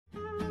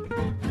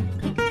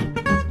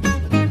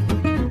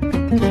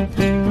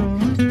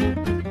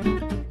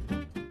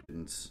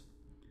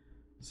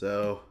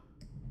So,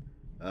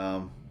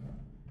 I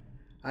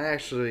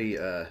actually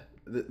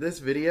this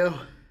video,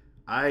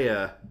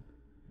 I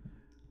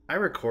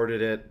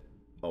recorded it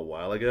a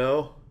while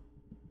ago,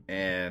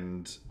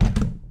 and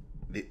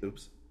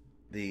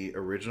the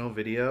original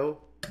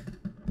video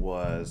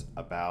was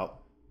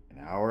about an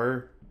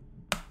hour,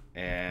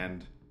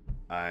 and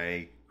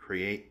I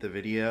create the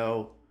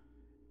video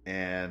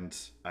and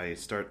I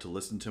start to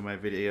listen to my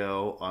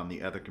video on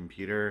the other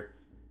computer,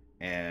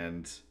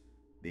 and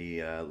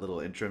the little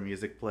intro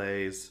music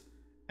plays,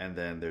 and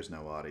then there's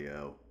no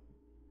audio,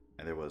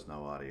 and there was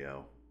no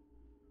audio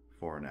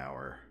for an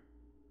hour.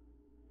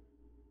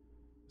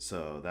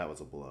 So that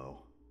was a blow.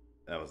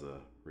 That was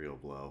a real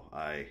blow.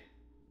 I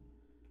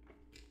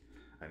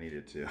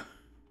needed to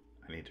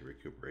I need to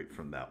recuperate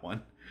from that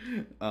one,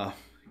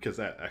 because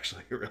that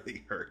actually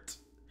really hurt.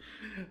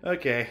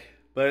 Okay,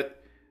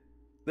 but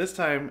this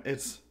time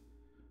it's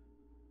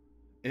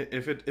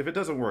if it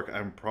doesn't work,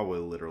 I'm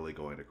probably literally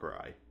going to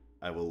cry.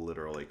 I will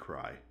literally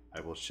cry.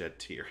 I will shed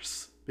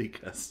tears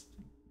because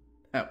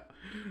that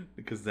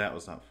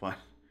was not fun.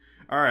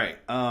 All right.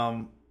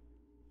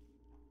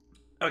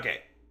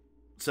 Okay.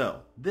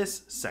 So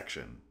this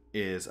section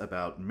is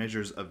about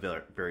measures of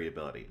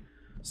variability.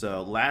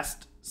 So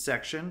last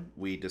section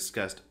we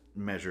discussed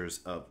measures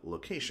of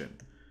location.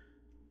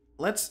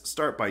 Let's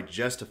start by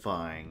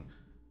justifying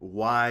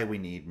why we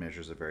need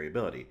measures of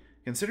variability.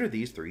 Consider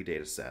these three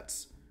data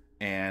sets,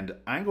 and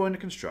I'm going to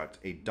construct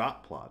a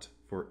dot plot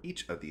for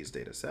each of these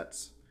data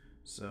sets.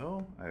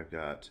 So I've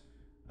got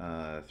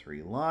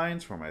 3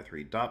 lines for my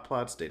 3 dot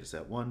plots: data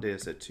set 1, data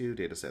set 2,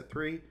 data set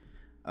 3.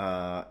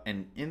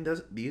 And in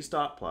these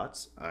dot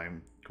plots,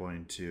 I'm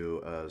going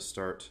to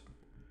start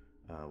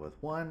with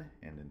 1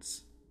 and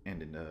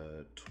in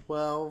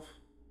 12,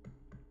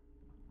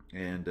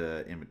 and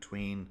in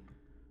between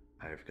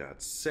I've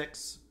got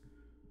 6.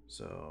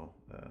 So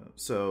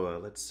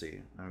let's see.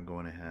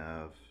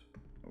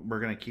 We're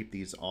going to keep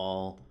these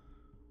all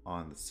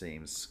on the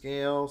same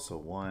scale. So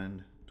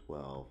 1,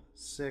 12,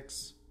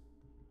 6,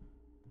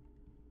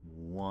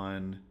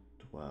 1,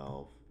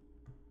 12,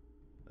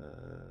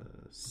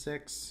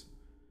 6,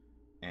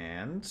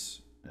 and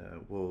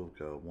we'll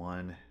go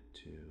 1,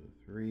 2,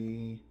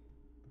 3,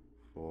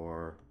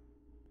 4,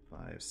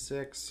 5,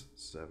 6,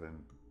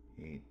 7,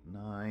 8,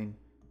 9,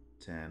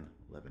 10,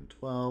 11,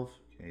 12.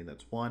 Okay,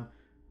 that's 1,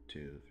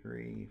 2,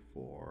 3,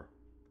 4,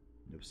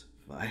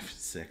 5,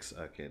 6.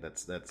 Okay,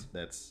 that's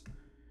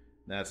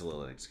a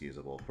little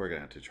inexcusable. We're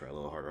gonna have to try a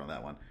little harder on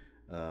that one.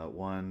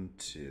 1,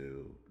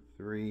 2,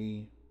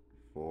 3,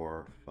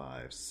 4,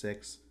 5,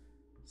 6,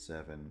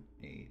 7,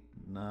 8,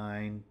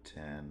 9,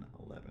 10,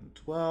 11,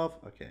 12.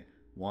 Okay,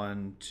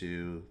 1,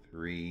 2,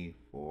 3,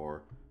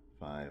 4,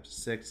 5,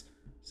 6,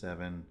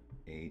 7,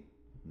 8,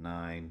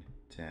 9,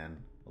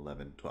 10,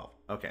 11, 12.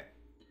 Okay.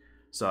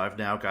 So I've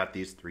now got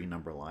these 3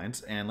 number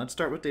lines, and let's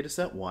start with data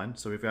set 1.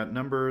 So we've got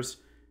numbers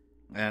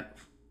at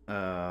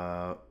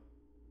 4,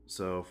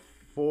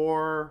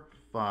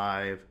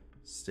 5,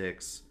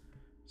 6,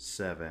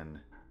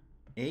 7,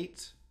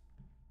 8.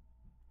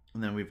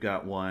 And then we've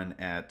got one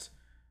at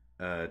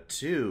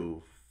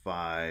 2,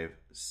 5,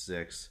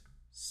 6,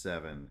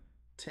 7,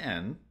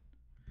 10.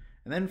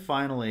 And then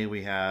finally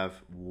we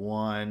have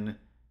 1,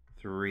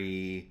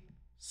 3,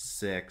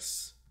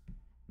 6,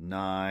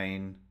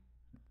 9,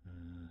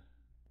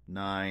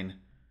 9,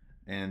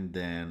 and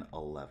then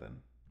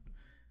 11.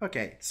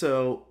 Okay,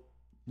 so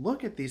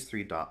look at these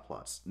 3 dot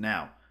plots.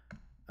 Now,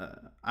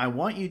 I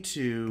want you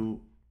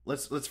to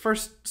let's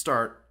first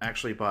start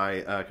actually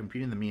by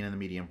computing the mean and the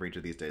median for each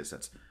of these data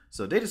sets.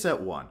 So data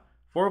set 1,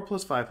 4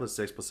 plus 5 plus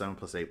 6 plus 7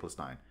 plus 8 plus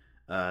 9.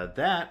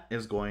 That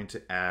is going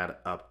to add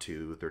up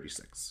to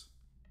 36.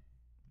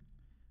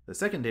 The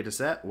second data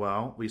set,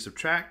 well, we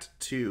subtract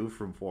 2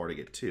 from 4 to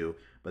get 2,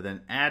 but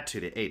then add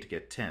 2 to 8 to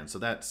get 10. So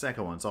that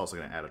second one's also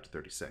going to add up to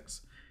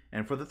 36.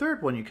 And for the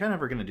third one, you kind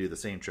of are going to do the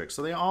same trick.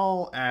 So they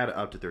all add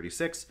up to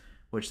 36,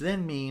 which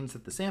then means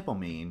that the sample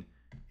mean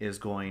is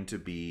going to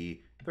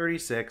be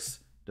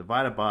 36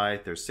 divided by,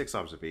 there's 6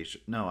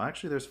 observations. No,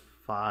 actually there's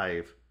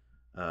 5.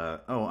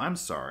 Oh, I'm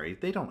sorry.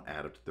 They don't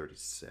add up to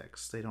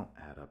 36. They don't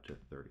add up to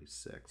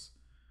 36.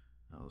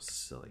 Oh,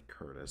 silly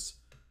Curtis.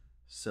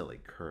 Silly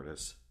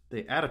Curtis.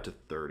 They add up to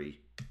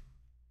 30.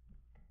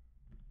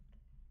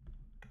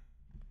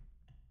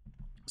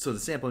 So the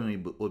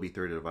sampling will be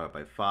 30 divided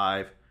by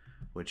 5,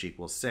 which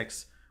equals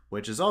 6,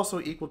 which is also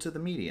equal to the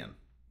median.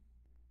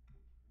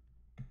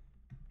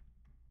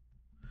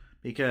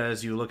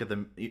 Because you look at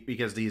them,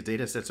 because these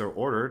data sets are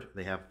ordered,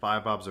 they have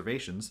 5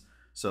 observations,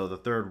 so the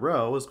third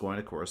row is going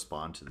to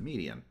correspond to the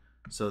median.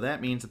 So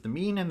that means that the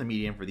mean and the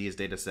median for these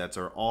data sets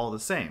are all the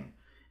same.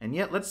 And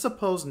yet, let's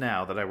suppose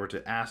now that I were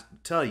to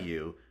tell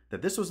you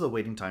that this was the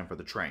waiting time for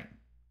the train.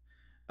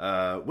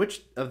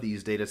 Which of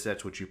these data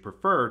sets would you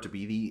prefer to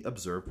be the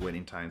observed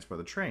waiting times for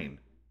the train?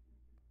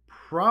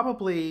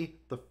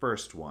 Probably the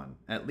first one,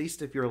 at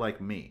least if you're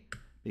like me.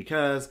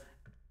 Because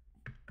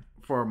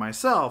for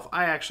myself,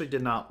 I actually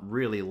did not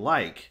really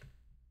like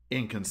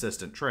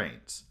inconsistent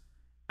trains.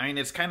 I mean,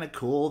 it's kind of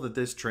cool that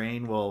this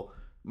train will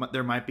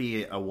there might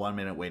be a 1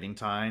 minute waiting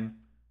time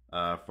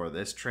for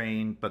this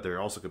train, but there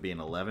also could be an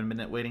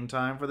 11-minute waiting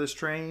time for this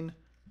train.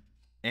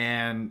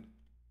 And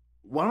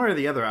one way or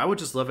the other, I would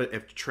just love it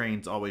if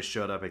trains always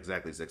showed up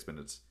exactly 6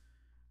 minutes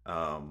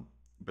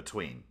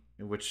between.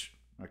 Which,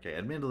 okay,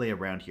 admittedly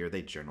around here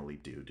they generally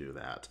do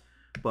that,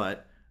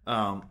 but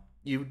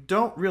you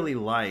don't really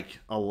like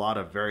a lot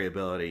of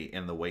variability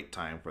in the wait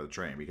time for the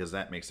train because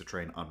that makes the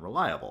train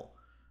unreliable.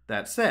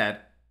 That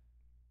said,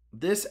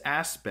 this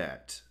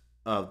aspect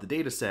of the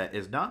data set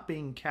is not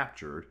being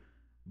captured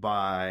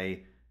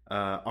by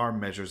our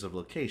measures of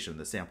location,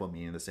 the sample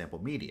mean and the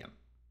sample median,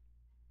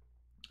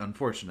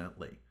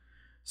 unfortunately.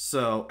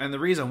 So, and the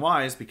reason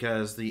why is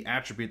because the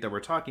attribute that we're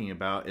talking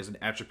about is an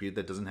attribute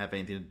that doesn't have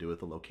anything to do with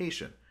the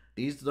location.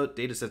 These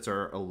data sets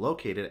are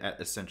located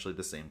at essentially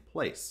the same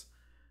place.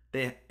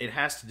 It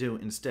has to do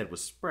instead with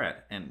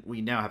spread, and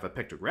we now have a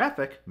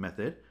pictographic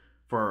method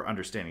for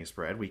understanding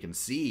spread. We can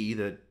see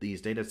that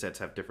these data sets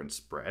have different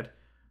spread,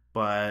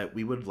 but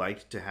we would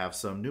like to have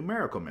some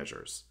numerical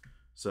measures.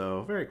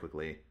 So very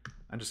quickly,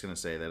 I'm just going to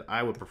say that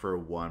I would prefer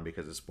 1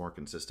 because it's more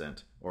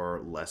consistent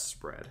or less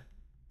spread.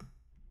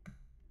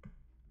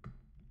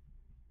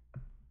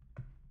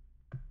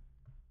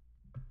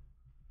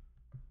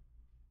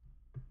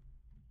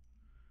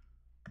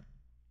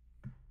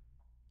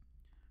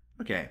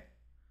 Okay.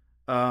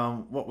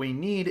 What we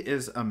need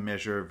is a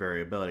measure of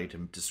variability to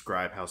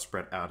describe how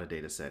spread out a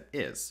data set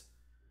is.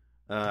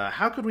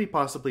 How could we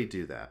possibly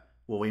do that?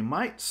 Well, we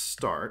might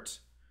start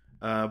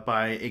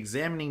by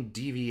examining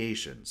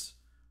deviations,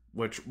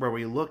 where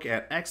we look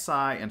at xi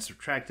and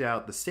subtract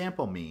out the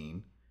sample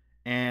mean,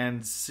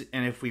 and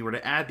if we were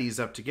to add these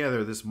up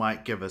together, this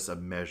might give us a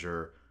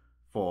measure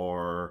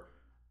for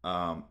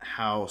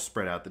how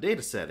spread out the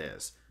data set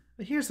is.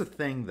 But here's the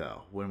thing,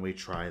 though, when we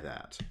try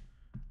that.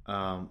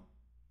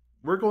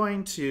 We're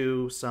going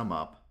to sum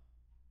up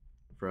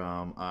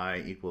from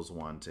I equals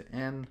 1 to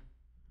n.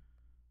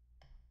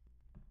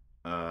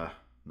 No,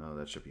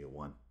 that should be a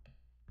 1.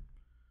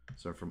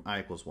 So from I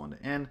equals 1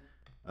 to n,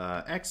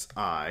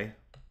 xi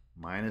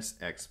minus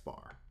x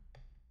bar.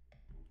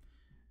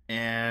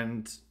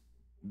 And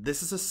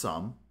this is a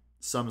sum.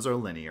 Sums are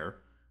linear,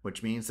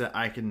 which means that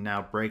I can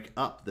now break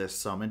up this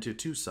sum into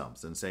 2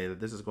 sums and say that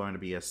this is going to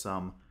be a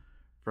sum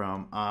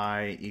from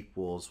I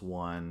equals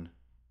 1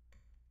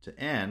 to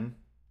n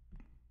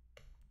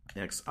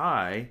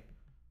xi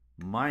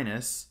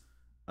minus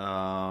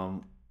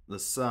the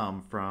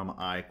sum from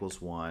I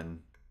equals 1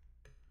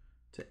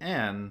 to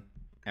n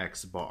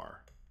x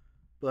bar.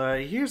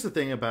 But here's the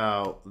thing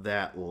about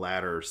that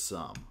latter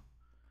sum.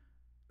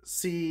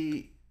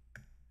 See,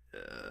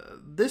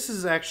 this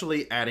is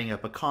actually adding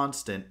up a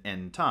constant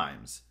n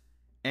times.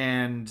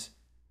 And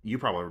you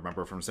probably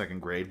remember from 2nd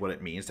grade what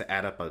it means to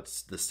add up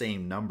the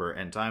same number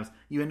n times.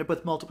 You end up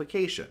with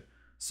multiplication.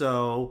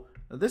 So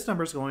this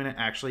number is going to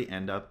actually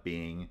end up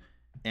being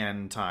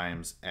n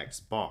times x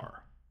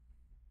bar.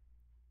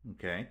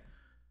 Okay?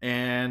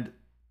 And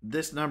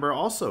this number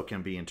also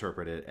can be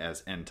interpreted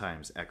as n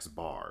times x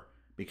bar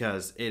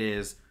because it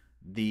is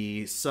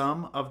the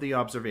sum of the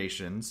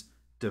observations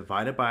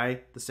divided by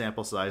the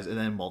sample size and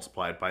then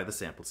multiplied by the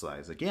sample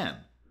size again.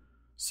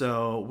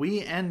 So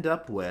we end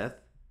up with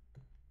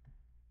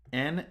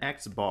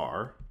nx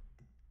bar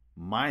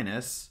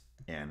minus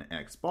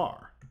nx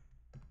bar.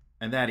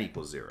 And that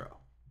equals 0.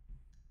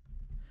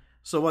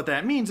 So what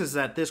that means is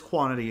that this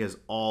quantity is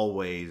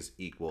always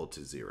equal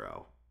to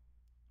 0.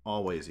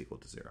 Always equal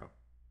to 0.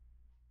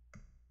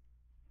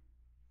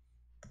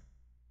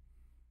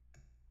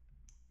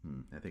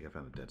 I think I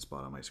found a dead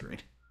spot on my screen.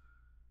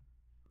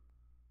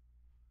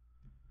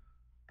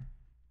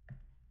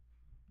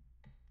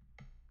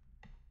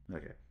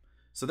 Okay.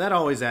 So that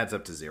always adds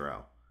up to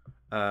 0.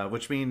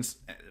 Which means,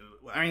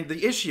 I mean,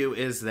 the issue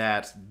is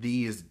that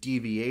these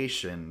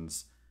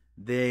deviations,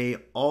 they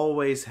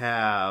always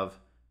have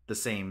the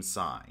same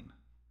sign.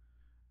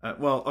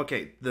 Well,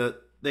 okay,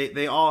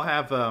 they all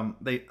have all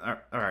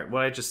right,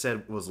 what I just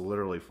said was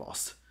literally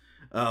false.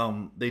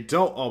 They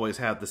don't always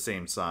have the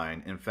same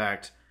sign. In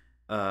fact,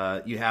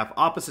 you have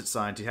opposite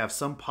signs. You have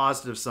some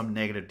positive, some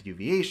negative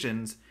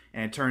deviations,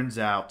 and it turns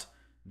out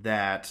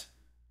that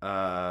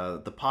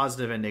the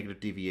positive and negative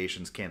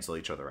deviations cancel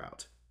each other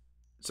out.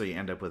 So you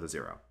end up with a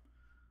 0.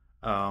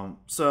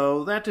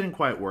 So that didn't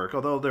quite work,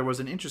 although there was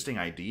an interesting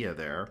idea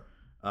there.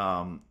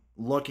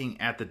 Looking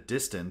at the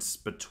distance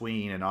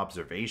between an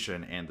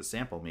observation and the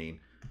sample mean,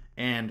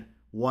 and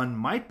one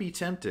might be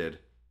tempted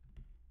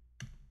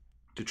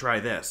to try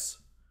this.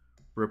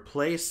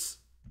 Replace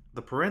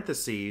the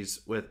parentheses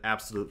with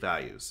absolute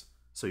values.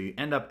 So you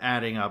end up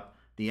adding up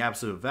the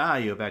absolute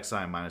value of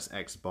xi minus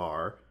x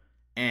bar,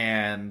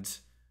 and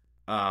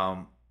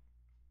now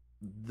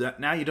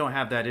you don't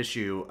have that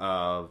issue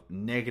of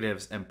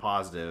negatives and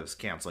positives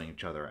canceling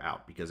each other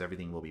out because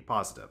everything will be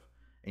positive,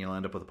 and you'll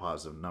end up with a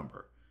positive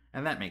number.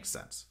 And that makes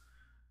sense.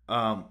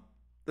 The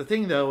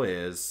thing, though,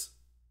 is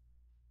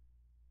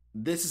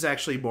this is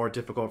actually more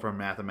difficult from a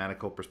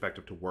mathematical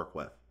perspective to work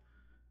with.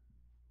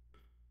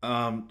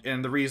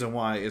 And the reason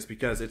why is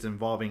because it's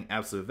involving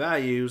absolute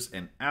values,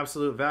 and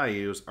absolute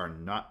values are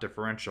not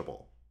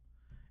differentiable.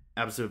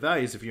 Absolute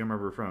values, if you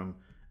remember from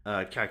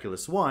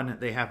Calculus 1,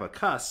 they have a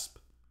cusp,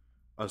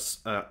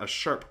 a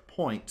sharp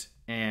point,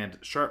 and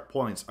sharp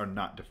points are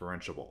not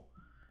differentiable.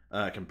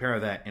 Compare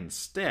that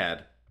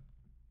instead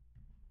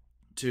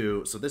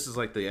to, so this is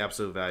like the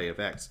absolute value of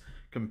x.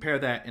 Compare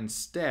that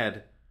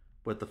instead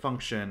with the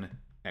function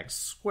x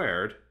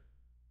squared.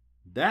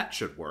 That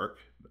should work.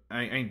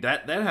 I mean,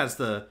 that has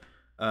the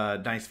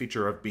nice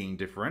feature of being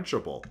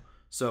differentiable.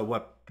 So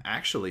what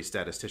actually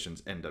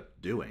statisticians end up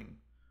doing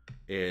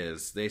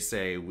is they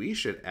say we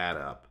should add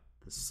up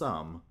the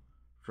sum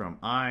from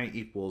I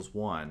equals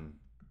 1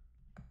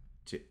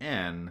 to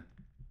n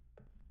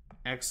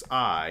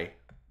xi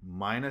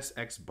minus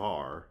x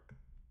bar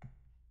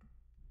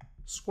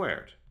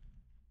squared.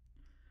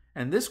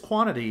 And this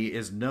quantity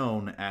is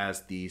known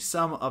as the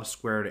sum of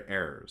squared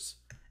errors.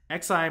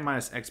 Xi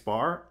minus x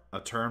bar, a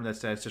term that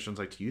statisticians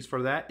like to use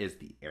for that, is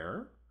the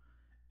error.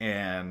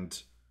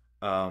 And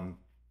we're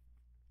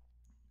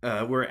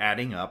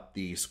adding up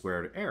the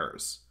squared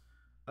errors.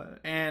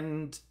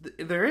 And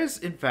there is,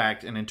 in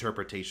fact, an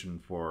interpretation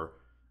for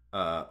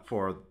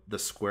the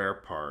square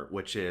part,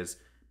 which is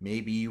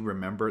maybe you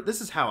remember.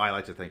 This is how I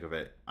like to think of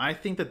it. I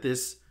think that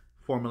this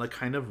formula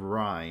kind of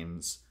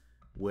rhymes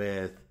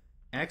with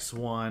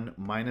x1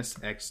 minus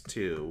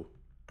x2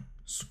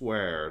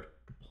 squared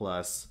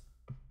plus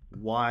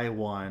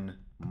y1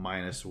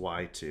 minus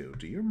y2.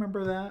 Do you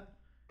remember that?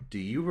 Do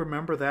you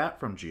remember that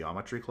from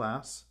geometry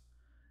class?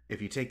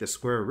 If you take the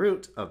square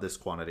root of this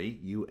quantity,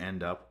 you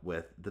end up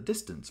with the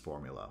distance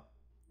formula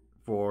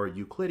for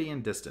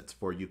Euclidean distance,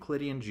 for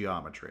Euclidean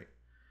geometry.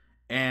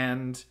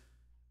 And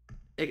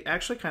it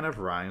actually kind of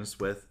rhymes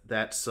with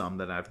that sum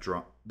that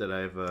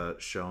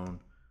I've shown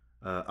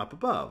up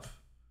above.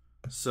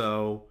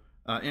 So,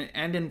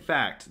 and in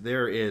fact,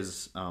 there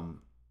is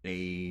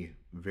a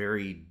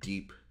very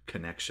deep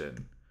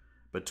connection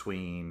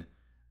between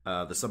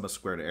the sum of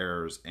squared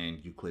errors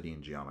and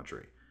Euclidean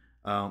geometry.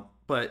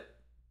 But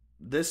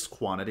this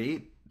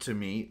quantity, to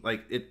me,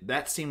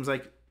 that seems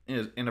like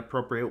an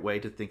appropriate way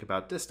to think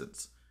about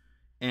distance.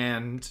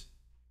 And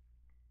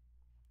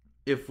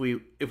if we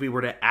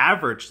were to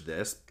average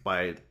this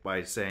by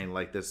saying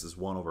like this is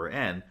 1 over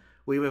n,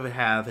 we would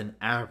have an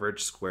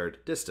average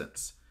squared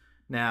distance.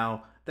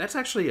 Now, that's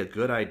actually a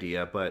good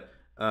idea, but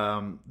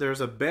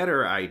there's a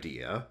better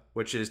idea,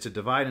 which is to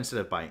divide instead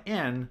of by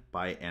n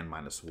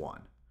minus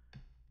 1.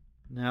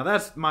 Now,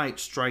 that might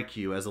strike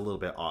you as a little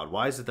bit odd.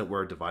 Why is it that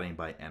we're dividing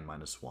by n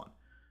minus 1?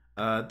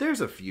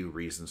 There's a few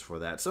reasons for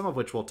that, some of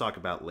which we'll talk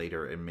about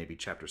later in maybe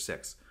chapter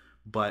 6.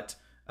 But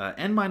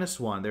n minus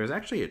 1, there's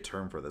actually a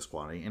term for this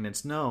quantity, and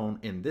it's known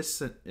in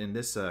this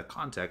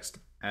context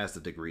as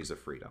the degrees of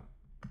freedom.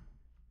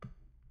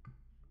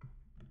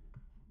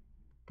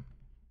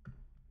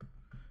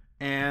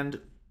 And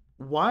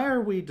why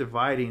are we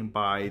dividing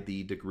by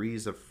the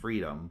degrees of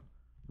freedom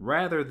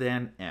rather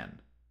than n?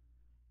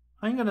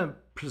 I'm going to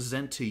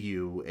present to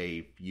you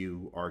a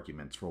few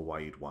arguments for why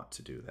you'd want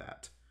to do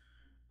that.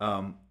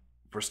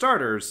 For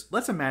starters,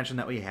 let's imagine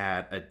that we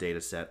had a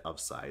data set of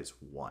size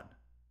 1.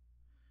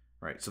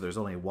 Right, so there's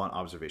only one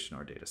observation in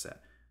our data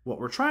set. What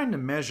we're trying to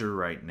measure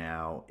right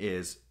now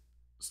is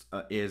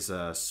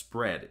a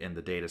spread in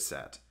the data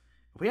set.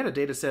 If we had a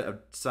data set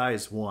of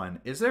size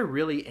 1, is there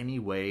really any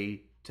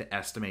way to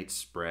estimate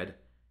spread?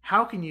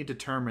 How can you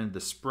determine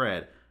the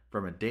spread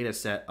from a data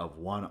set of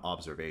 1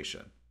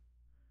 observation?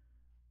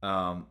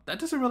 That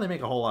doesn't really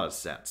make a whole lot of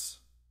sense.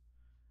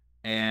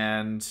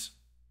 And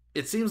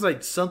it seems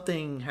like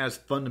something has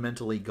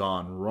fundamentally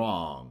gone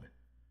wrong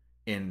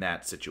in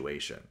that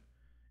situation.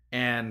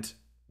 And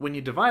when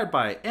you divide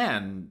by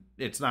n,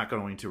 it's not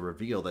going to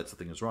reveal that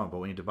something is wrong. But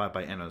when you divide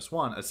by n minus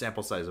 1, a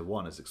sample size of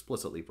 1 is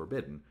explicitly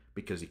forbidden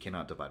because you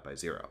cannot divide by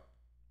 0.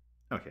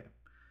 Okay,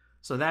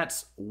 so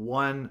that's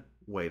one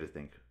way to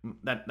think.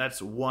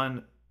 That's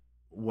one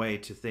way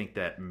to think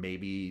that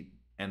maybe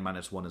n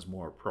minus 1 is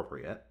more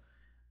appropriate.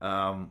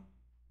 And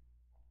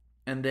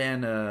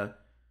then,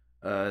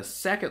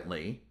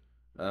 secondly,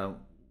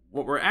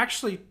 what we're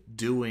actually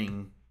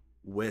doing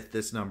with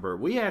this number,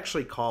 we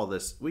actually call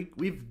this,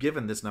 we've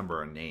given this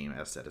number a name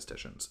as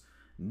statisticians.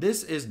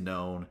 This is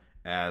known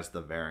as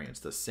the variance,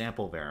 the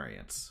sample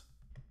variance.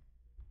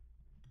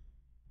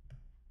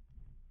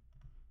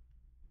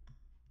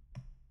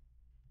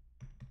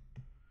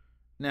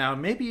 Now,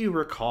 maybe you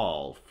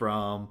recall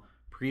from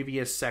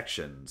previous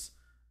sections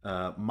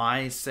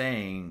my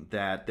saying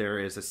that there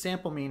is a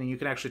sample mean and you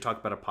can actually talk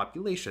about a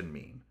population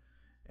mean.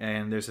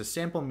 And there's a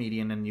sample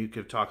median and you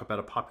could talk about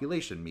a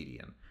population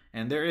median.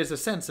 And there is a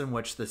sense in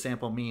which the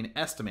sample mean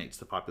estimates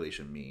the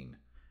population mean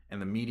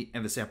and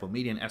the sample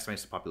median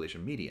estimates the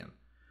population median.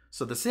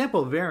 So the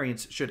sample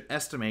variance should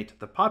estimate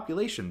the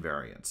population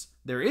variance.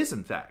 There is,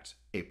 in fact,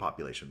 a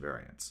population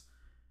variance.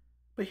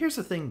 But here's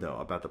the thing, though,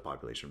 about the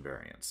population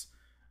variance.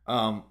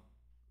 Our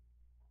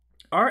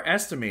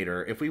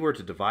estimator, if we were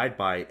to divide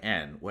by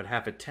n, would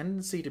have a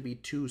tendency to be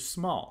too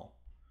small.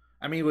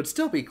 I mean, it would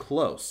still be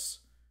close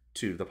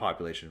to the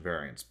population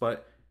variance.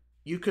 But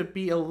you could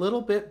be a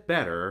little bit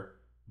better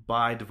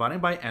by dividing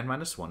by n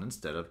minus 1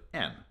 instead of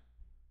n.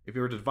 If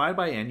you were to divide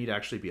by n, you'd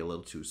actually be a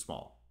little too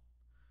small.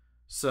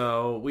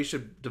 So we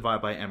should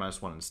divide by n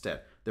minus 1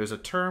 instead. There's a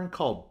term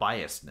called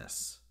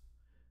biasness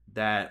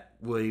that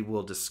we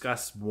will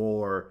discuss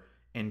more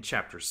in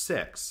chapter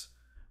 6.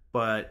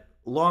 But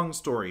long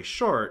story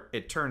short,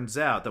 it turns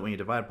out that when you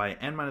divide by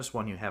n minus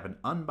 1, you have an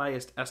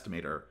unbiased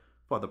estimator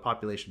for the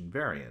population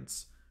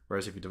variance.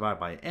 Whereas if you divide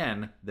by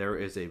n, there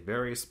is a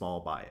very small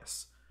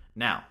bias.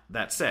 Now,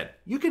 that said,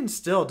 you can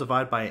still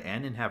divide by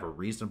n and have a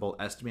reasonable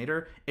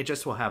estimator. It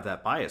just will have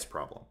that bias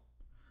problem.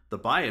 The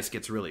bias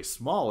gets really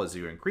small as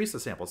you increase the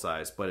sample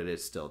size, but it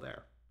is still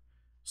there.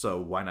 So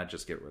why not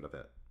just get rid of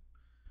it?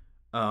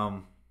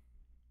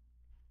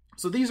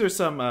 So these are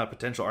some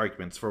potential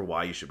arguments for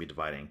why you should be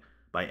dividing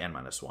by n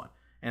minus 1.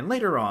 And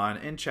later on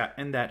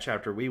in that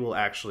chapter, we will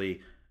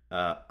actually,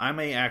 I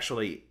may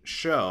actually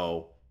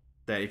show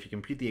that if you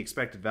compute the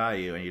expected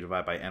value and you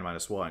divide by n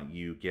minus 1,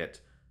 you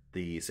get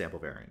the sample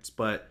variance.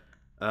 But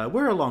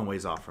we're a long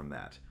ways off from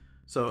that.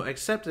 So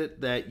accept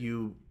it that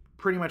you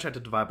pretty much have to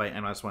divide by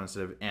n minus 1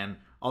 instead of n,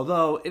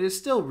 although it is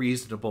still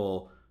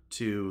reasonable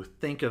to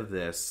think of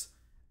this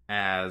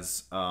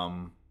as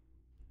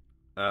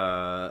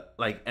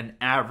like an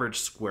average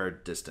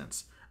squared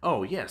distance.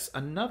 Oh yes,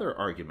 another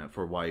argument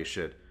for why you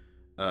should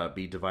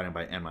be dividing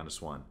by n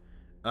minus 1.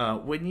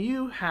 When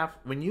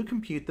you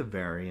compute the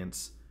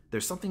variance,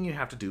 there's something you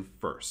have to do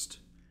first.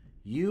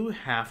 You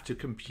have to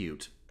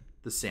compute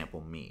the sample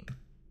mean.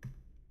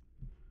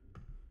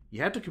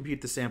 You have to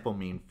compute the sample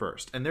mean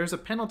first, and there's a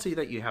penalty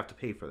that you have to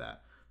pay for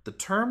that. The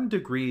term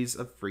degrees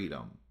of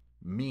freedom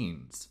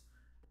means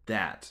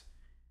that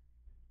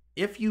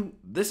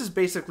this is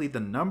basically the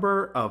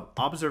number of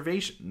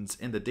observations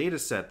in the data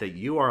set that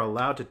you are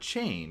allowed to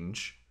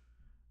change,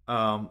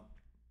 and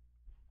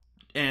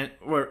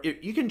where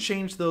you can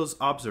change those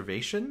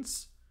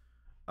observations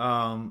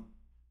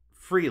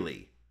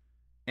freely,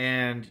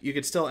 and you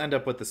could still end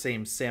up with the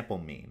same sample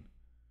mean.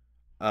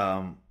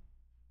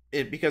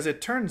 Because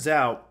it turns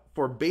out,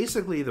 for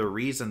basically the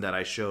reason that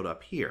I showed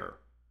up here,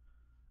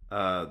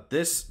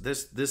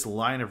 this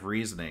line of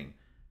reasoning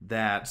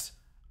that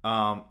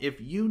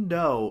if you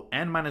know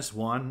n minus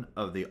 1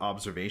 of the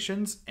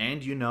observations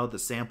and you know the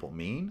sample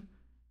mean,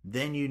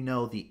 then you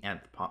know the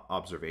nth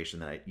observation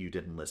that you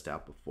didn't list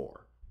out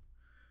before.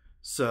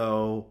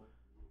 So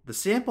the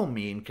sample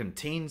mean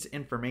contains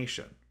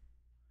information,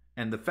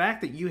 and the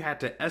fact that you had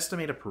to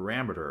estimate a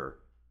parameter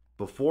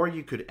before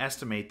you could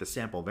estimate the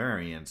sample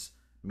variance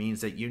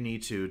means that you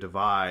need to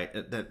divide.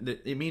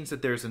 It means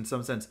that there's, in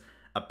some sense,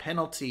 a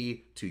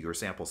penalty to your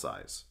sample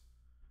size.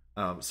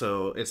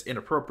 So it's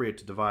inappropriate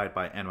to divide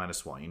by n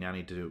minus 1. You now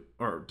need to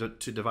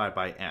divide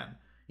by n.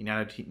 You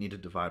now need to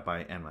divide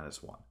by n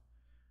minus 1.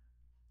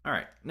 All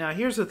right. Now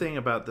here's the thing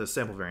about the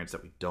sample variance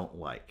that we don't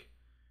like.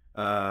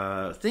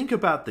 Think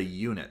about the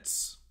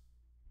units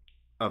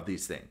of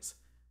these things.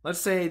 Let's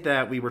say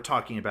that we were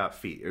talking about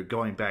feet, or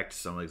going back to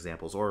some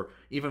examples, or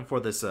even for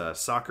this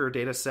soccer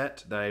data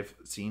set that I've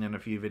seen in a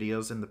few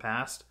videos in the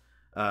past,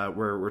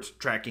 where we're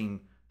tracking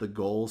the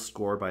goals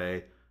scored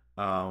by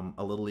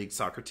a Little League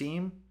soccer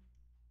team.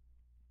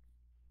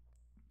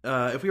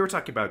 If we were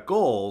talking about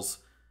goals,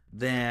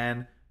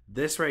 then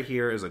this right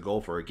here is a goal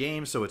for a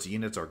game, so its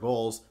units are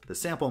goals. The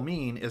sample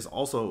mean is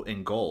also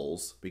in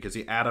goals, because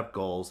you add up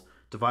goals,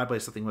 divide by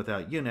something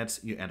without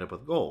units, you end up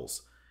with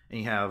goals. And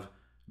you have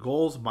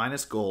goals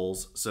minus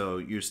goals, so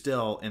you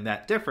still, in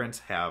that difference,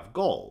 have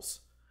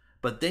goals.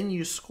 But then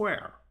you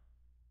square,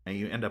 and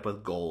you end up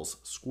with goals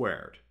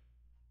squared.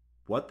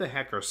 What the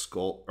heck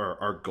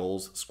are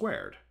goals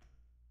squared?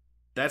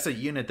 That's a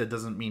unit that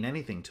doesn't mean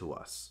anything to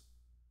us.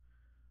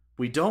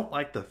 We don't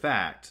like the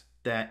fact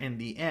that in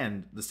the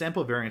end, the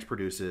sample variance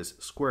produces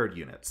squared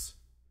units.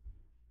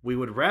 We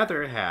would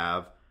rather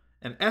have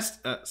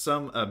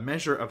a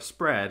measure of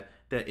spread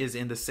that is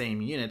in the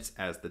same units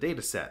as the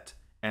data set.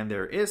 And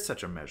there is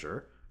such a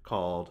measure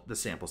called the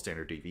sample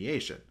standard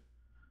deviation.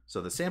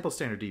 So the sample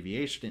standard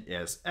deviation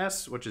is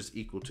S, which is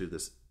equal to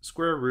the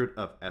square root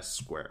of S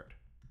squared.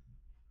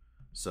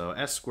 So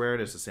S squared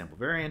is the sample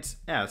variance,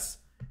 S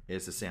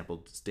is the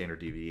sample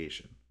standard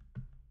deviation.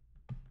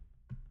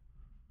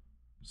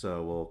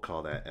 So we'll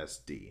call that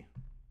SD.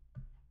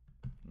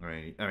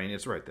 Right? I mean,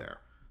 it's right there.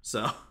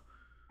 So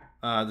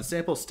the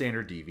sample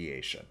standard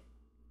deviation.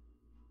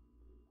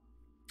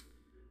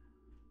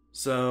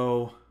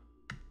 So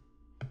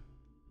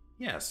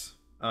yes,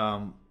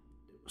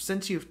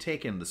 since you've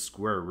taken the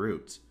square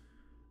root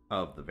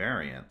of the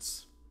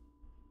variance,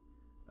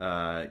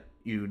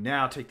 you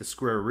now take the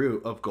square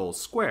root of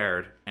goals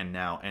squared and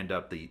now end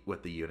up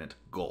with the unit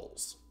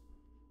goals,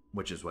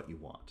 which is what you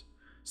want.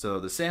 So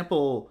the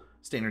sample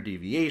standard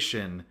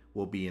deviation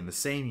will be in the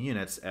same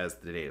units as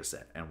the data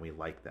set, and we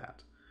like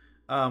that.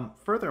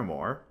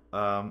 Furthermore,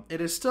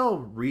 it is still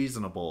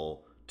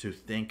reasonable to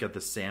think of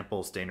the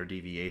sample standard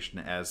deviation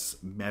as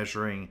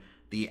measuring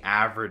the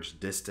average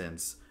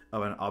distance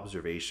of an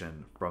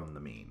observation from the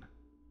mean,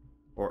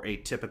 or a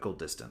typical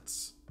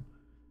distance.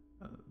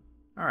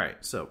 All All right,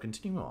 so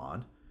continuing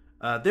on.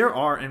 There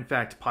are, in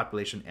fact,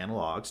 population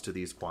analogs to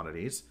these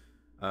quantities,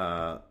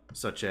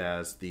 such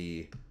as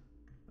the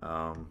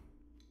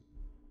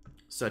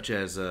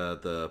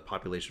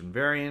population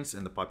variance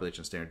and the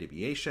population standard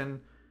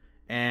deviation,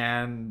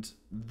 and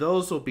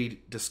those will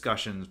be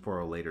discussions for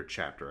a later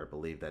chapter. I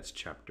believe that's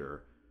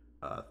chapter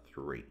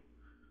 3.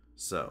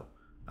 So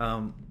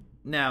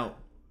now,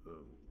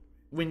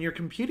 when you're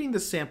computing the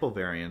sample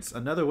variance,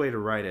 another way to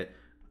write it,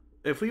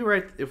 if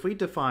we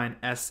define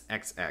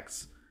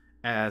SXX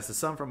as the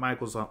sum from I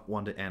equals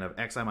 1 to n of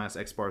xi minus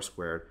x bar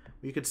squared,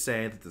 we could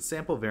say that the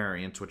sample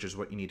variance, which is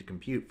what you need to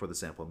compute for the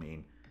sample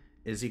mean,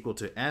 is equal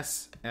to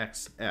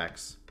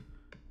SXX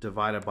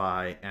divided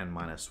by n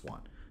minus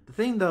 1. The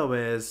thing, though,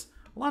 is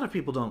a lot of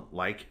people don't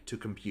like to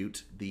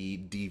compute the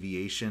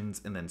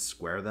deviations and then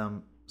square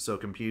them. So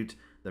compute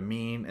the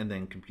mean and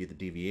then compute the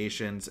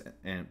deviations,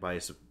 and by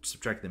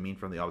subtracting the mean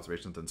from the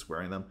observations and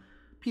squaring them.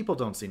 People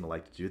don't seem to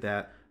like to do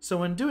that. So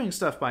when doing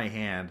stuff by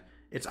hand,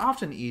 it's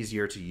often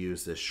easier to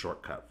use this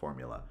shortcut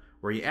formula,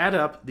 where you add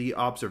up the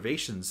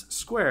observations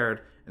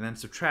squared and then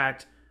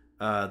subtract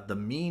the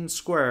mean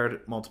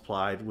squared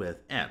multiplied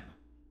with n.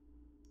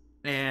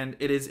 And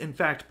it is in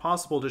fact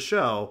possible to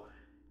show,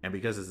 and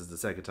because this is the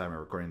second time I'm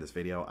recording this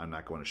video, I'm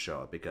not going to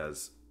show it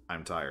because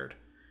I'm tired.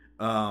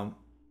 It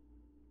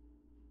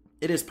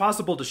is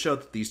possible to show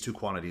that these two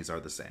quantities are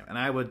the same. And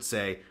I would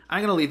say, I'm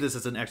going to leave this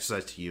as an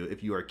exercise to you.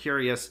 If you are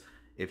curious,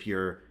 if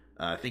you're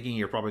thinking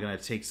you're probably going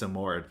to take some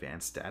more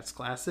advanced stats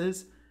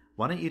classes,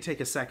 why don't you take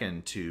a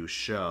second to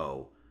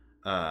show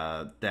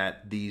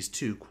that these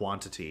two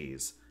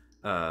quantities,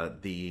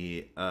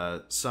 the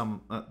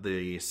sum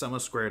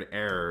of squared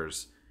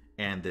errors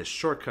and this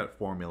shortcut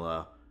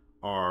formula,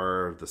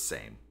 are the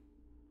same.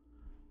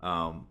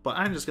 But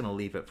I'm just going to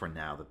leave it for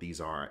now that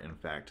these are, in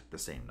fact, the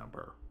same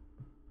number.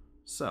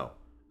 So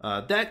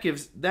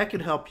that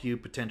could help you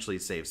potentially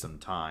save some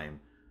time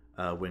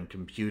when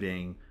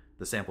computing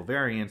the sample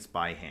variance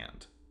by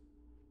hand.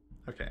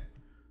 Okay,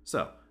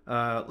 so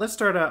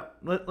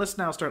let's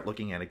now start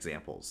looking at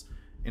examples.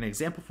 In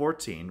example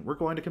 14, we're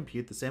going to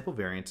compute the sample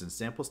variance and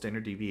sample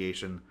standard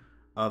deviation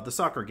of the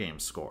soccer game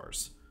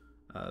scores.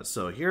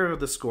 So here are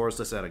the scores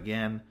listed out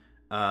again.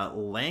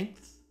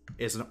 Length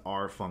is an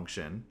R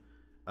function.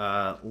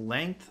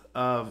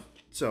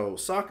 So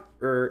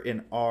soccer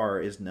in R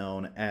is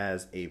known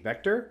as a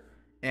vector,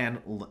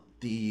 and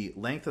the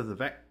length of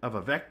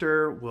a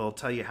vector will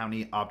tell you how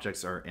many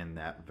objects are in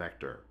that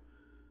vector.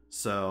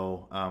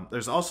 So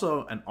there's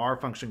also an R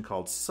function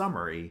called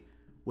summary,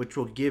 which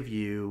will give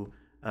you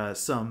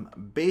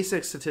some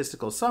basic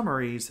statistical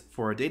summaries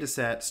for a data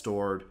set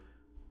stored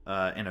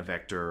in a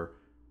vector.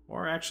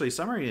 Or actually,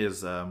 summary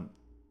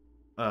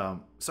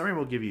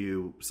will give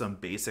you some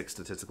basic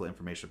statistical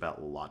information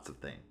about lots of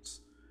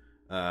things.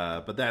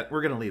 But that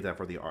we're going to leave that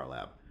for the R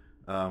lab.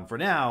 For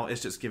now,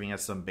 it's just giving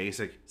us some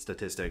basic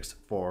statistics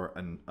for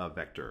a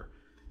vector.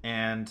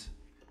 And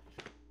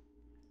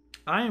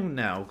I'm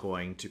now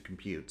going to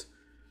compute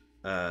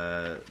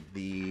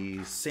the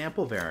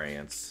sample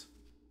variance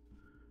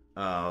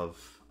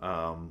of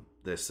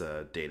this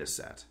data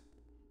set.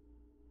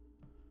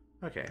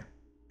 Okay,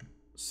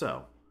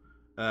 so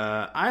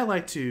I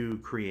like to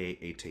create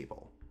a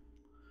table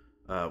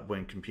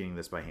when computing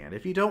this by hand.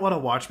 If you don't want to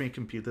watch me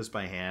compute this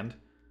by hand,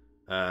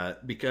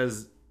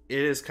 because it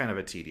is kind of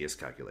a tedious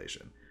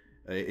calculation.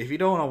 If you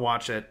don't want to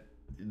watch it,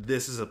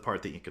 this is a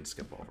part that you can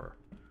skip over.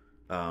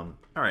 All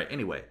right,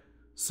 anyway.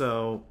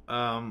 So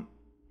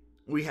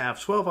we have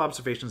 12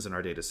 observations in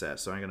our data set.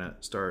 So I'm going to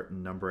start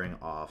numbering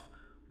off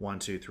 1,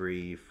 2,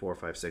 3, 4,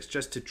 5, 6,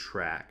 just to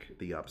track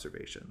the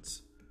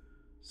observations.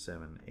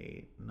 7,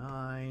 8,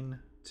 9,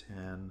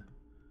 10,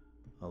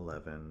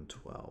 11,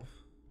 12.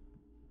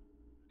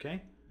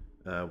 Okay.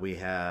 We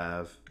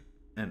have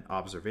an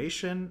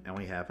observation, and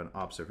we have an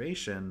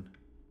observation.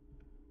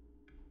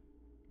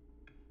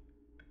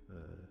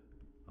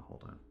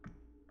 Hold on.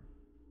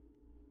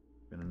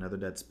 In another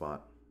dead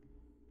spot.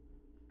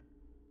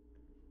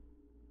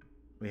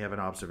 We have an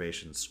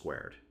observation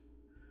squared.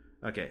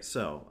 Okay,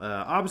 so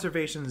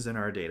observations in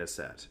our data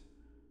set.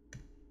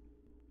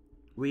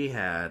 We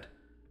had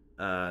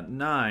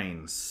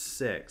 9,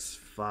 6,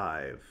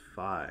 5,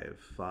 5,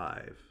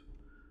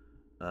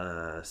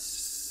 5,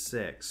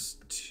 6,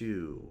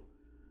 2,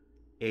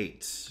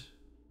 8,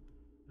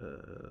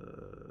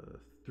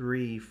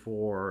 3,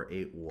 4,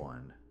 8,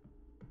 1.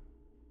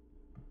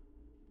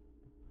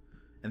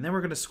 And then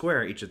we're going to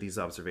square each of these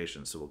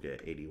observations. So we'll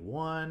get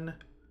 81,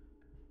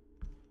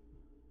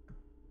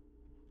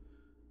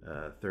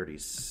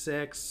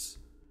 36,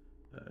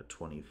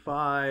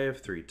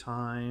 25, 3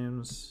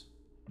 times,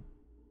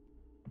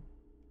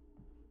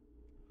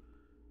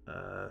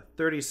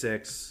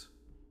 36,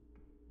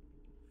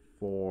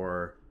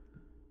 4,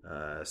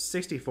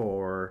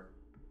 64,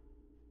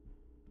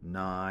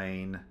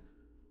 9,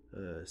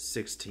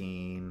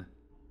 16,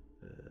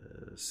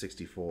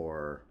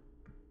 64,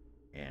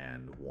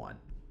 and 1.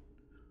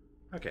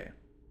 Okay.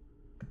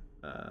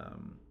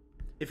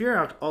 if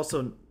you're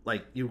also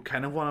like you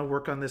kind of want to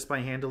work on this by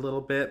hand a little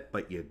bit,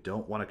 but you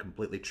don't want to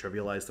completely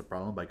trivialize the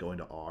problem by going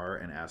to R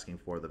and asking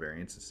for the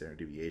variance and standard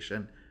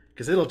deviation,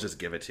 because it'll just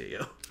give it to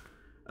you.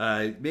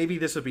 Maybe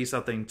this would be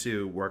something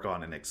to work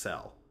on in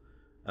Excel,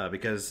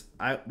 because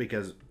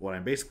what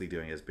I'm basically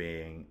doing is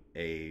being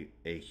a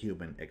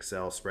human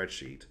Excel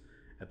spreadsheet.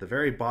 At the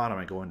very bottom,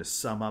 I'm going to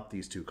sum up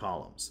these two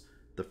columns.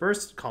 The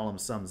first column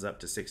sums up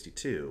to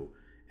 62,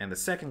 and the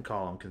second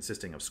column,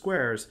 consisting of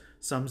squares,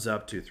 sums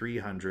up to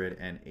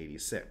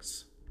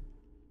 386.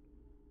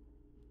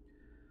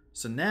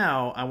 So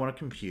now I want to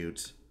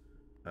compute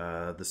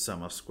the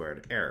sum of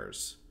squared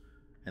errors,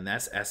 and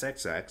that's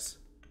SXX,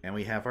 and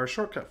we have our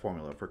shortcut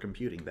formula for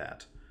computing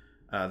that.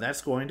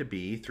 That's going to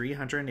be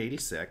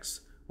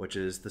 386, which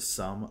is the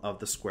sum of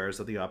the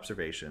squares of the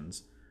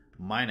observations,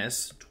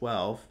 minus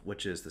 12,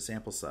 which is the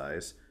sample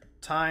size,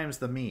 times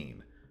the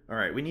mean. All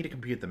right, we need to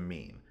compute the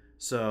mean.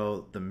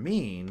 So the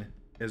mean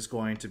is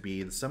going to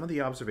be the sum of the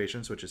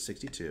observations, which is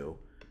 62,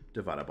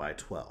 divided by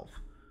 12.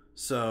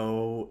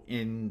 So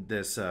in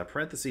this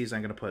parentheses,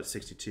 I'm going to put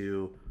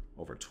 62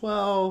 over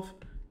 12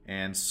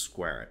 and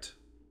square it.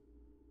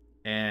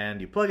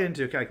 And you plug it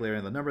into a calculator,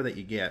 and the number that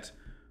you get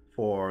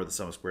for the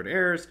sum of squared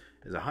errors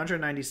is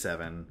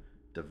 197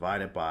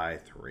 divided by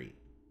 3.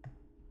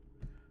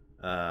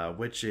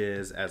 Which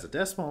is, as a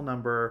decimal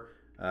number,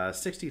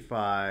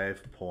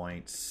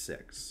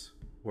 65.6,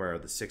 where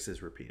the 6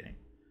 is repeating.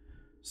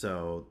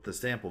 So the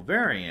sample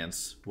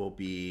variance will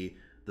be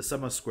the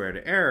sum of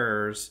squared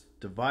errors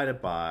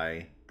divided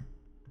by,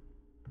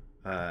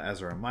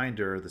 as a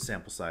reminder, the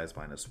sample size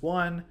minus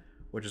 1,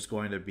 which is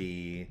going to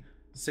be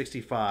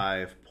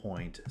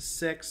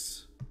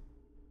 65.6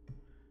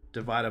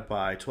 divided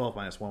by 12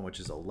 minus 1, which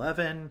is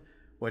 11,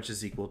 which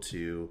is equal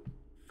to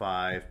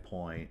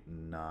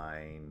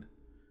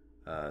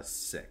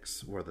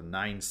 5.96, where the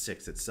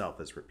 96 itself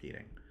is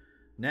repeating.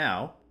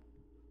 Now,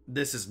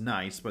 this is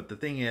nice, but the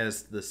thing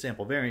is, the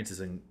sample variance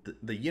is in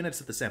the units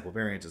of the sample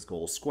variance is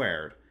goal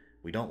squared.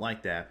 We don't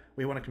like that.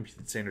 We want to compute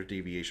the standard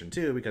deviation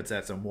too, because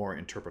that's a more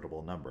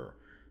interpretable number.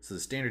 So the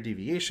standard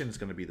deviation is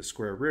going to be the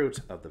square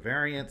root of the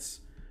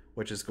variance,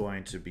 which is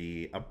going to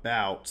be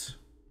about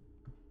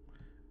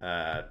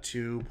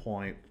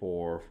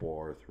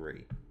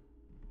 2.443,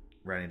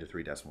 running to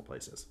 3 decimal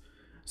places.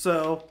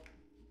 So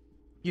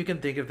you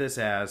can think of this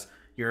as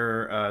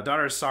your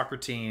daughter's soccer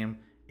team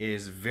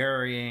is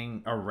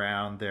varying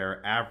around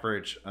their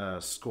average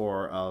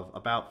score of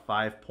about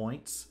 5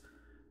 points,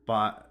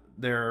 but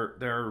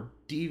they're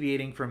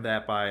deviating from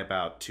that by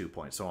about 2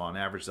 points. So on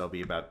average, they'll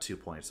be about 2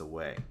 points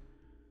away.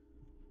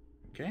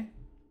 Okay.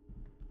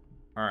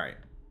 All right.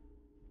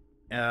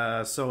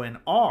 So in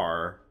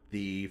R,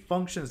 the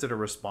functions that are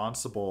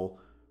responsible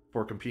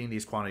for computing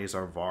these quantities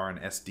are var and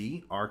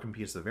SD. R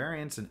computes the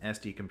variance, and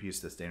SD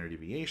computes the standard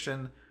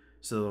deviation.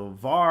 So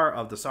var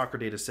of the soccer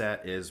data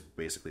set is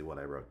basically what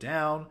I wrote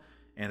down,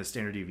 and the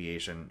standard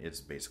deviation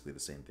is basically the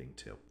same thing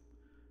too.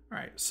 All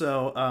right,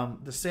 so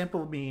the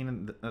sample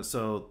mean,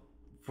 so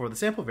for the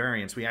sample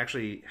variance, we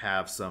actually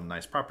have some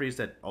nice properties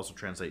that also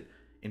translate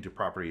into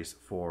properties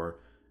for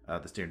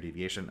the standard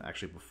deviation.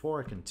 Actually, before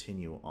I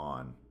continue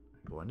on,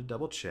 I'm going to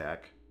double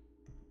check,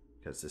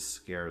 because this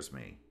scares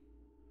me.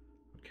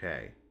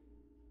 Okay.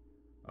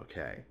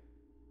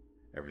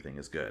 Everything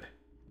is good.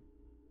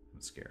 I'm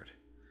scared.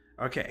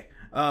 Okay.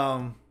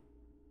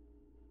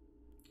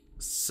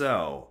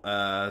 So,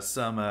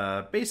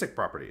 some basic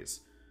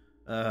properties.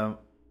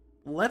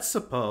 Let's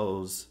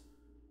suppose,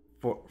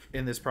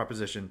 in this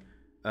proposition,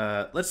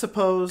 let's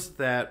suppose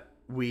that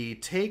we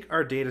take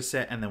our data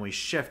set and then we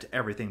shift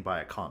everything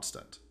by a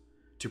constant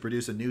to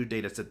produce a new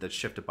data set that's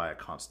shifted by a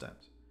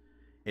constant.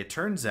 It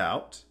turns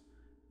out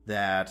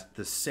that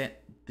the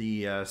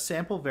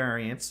sample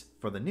variance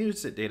for the new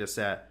data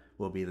set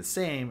will be the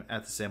same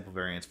as the sample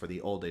variance for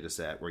the old data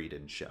set where you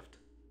didn't shift.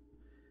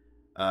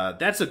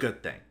 That's a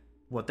good thing.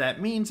 What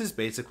that means is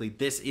basically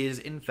this is,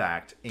 in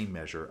fact, a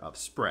measure of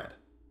spread.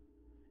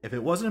 If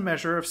it wasn't a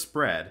measure of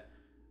spread,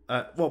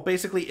 well,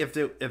 basically, if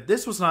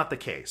this was not the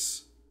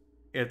case,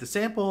 if the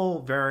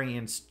sample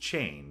variance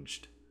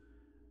changed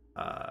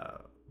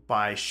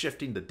by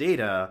shifting the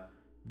data,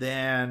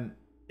 then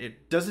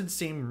it doesn't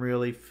seem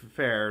really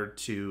fair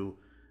to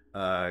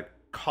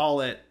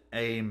call it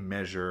a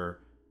measure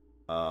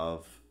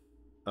of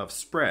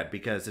spread,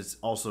 because it's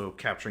also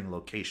capturing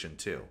location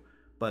too.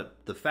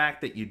 But the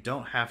fact that you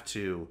don't have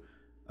to,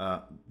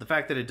 the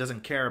fact that it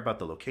doesn't care about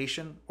the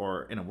location,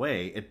 or in a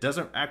way, it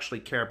doesn't actually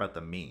care about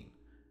the mean,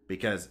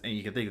 because, and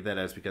you can think of that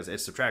as because it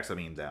subtracts the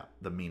mean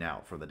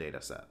out from the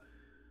data set.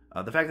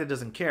 The fact that it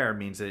doesn't care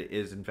means that it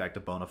is in fact a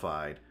bona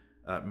fide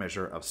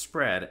measure of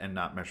spread and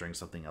not measuring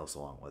something else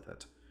along with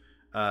it.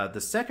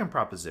 The second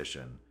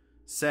proposition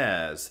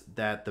says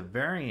that the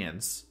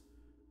variance,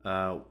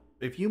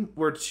 if you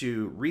were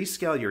to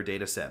rescale your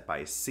data set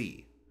by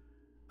C,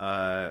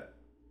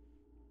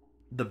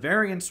 the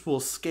variance will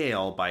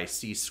scale by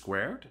C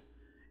squared,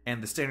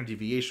 and the standard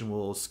deviation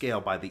will scale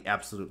by the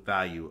absolute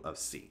value of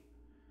C.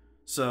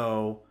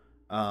 So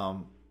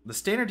the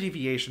standard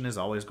deviation is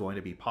always going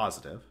to be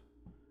positive,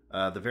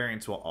 the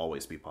variance will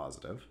always be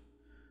positive.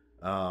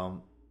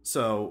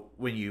 So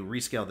when you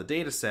rescale the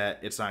data set,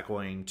 it's not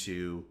going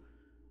to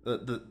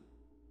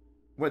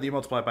whether you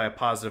multiply by a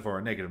positive or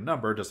a negative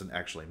number doesn't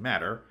actually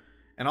matter.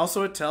 And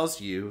also it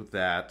tells you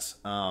that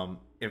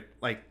if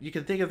like you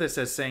can think of this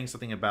as saying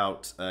something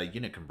about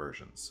unit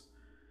conversions,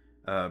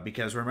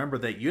 because remember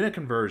that unit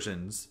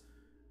conversions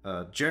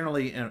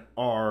generally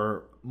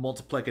are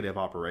multiplicative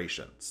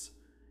operations.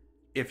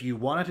 If you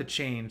wanted to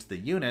change the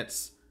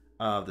units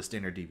of the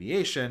standard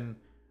deviation,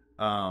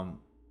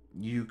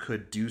 you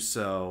could do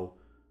so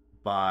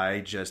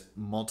by just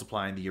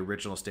multiplying the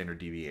original standard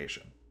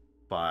deviation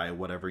by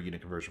whatever unit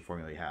conversion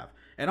formula you have.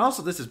 And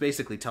also this is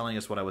basically telling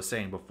us what I was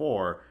saying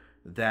before,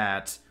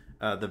 that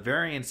the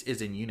variance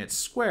is in units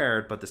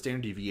squared, but the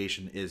standard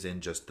deviation is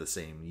in just the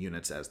same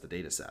units as the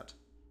data set.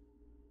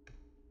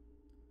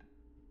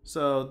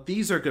 So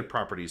these are good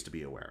properties to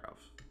be aware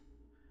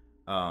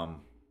of.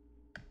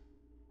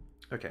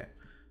 Okay,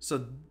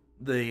 so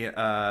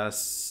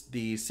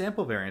the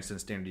sample variance and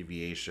standard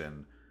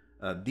deviation,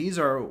 these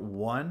are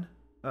one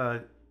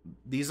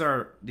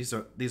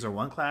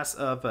class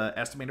of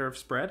estimator of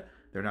spread.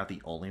 They're not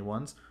the only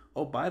ones.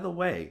 Oh, by the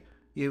way,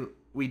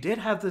 we did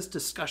have this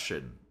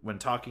discussion when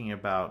talking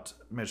about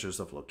measures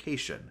of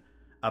location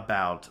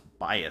about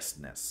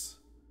biasness.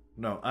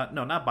 No,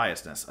 not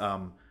biasness.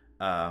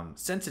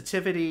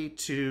 Sensitivity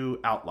to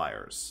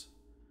outliers.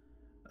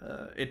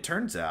 It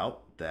turns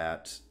out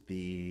that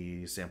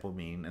the sample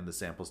mean and the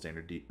sample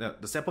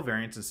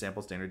variance and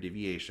sample standard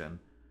deviation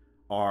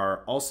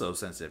are also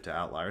sensitive to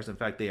outliers. In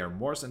fact, they are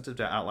more sensitive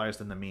to outliers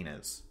than the mean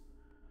is.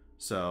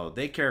 So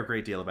they care a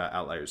great deal about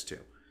outliers too.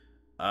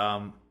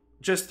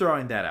 Just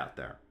throwing that out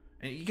there.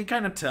 And you can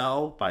kind of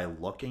tell by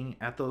looking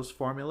at those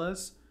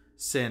formulas,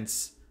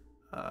 since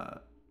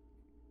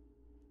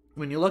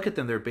when you look at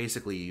them, they're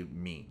basically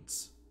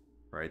means,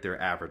 right? They're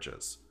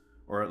averages.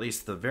 Or at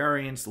least the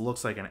variance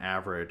looks like an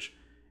average,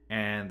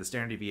 and the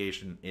standard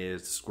deviation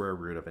is the square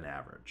root of an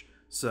average.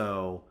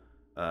 So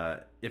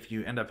if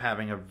you end up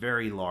having a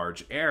very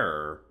large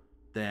error,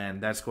 then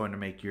that's going to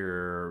make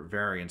your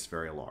variance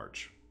very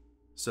large.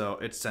 So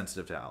it's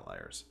sensitive to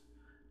outliers.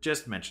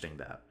 Just mentioning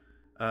that.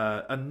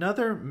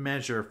 Another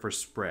measure for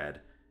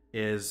spread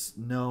is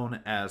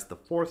known as the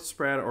fourth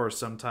spread, or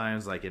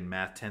sometimes, like in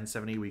Math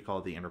 1070, we call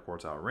it the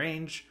inter-quartile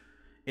range.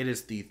 It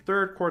is the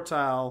third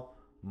quartile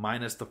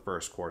minus the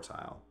first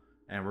quartile.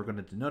 And we're going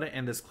to denote it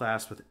in this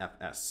class with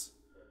FS.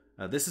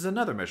 This is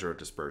another measure of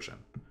dispersion.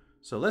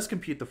 So let's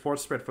compute the fourth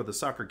spread for the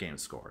soccer game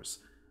scores.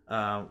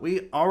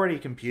 We already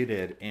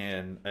computed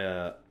in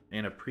a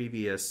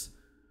previous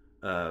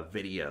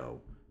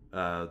video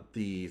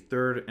the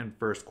third and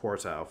first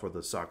quartile for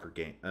the soccer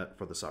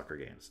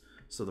games.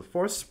 So the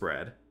fourth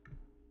spread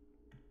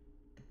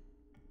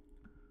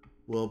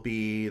will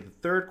be the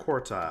third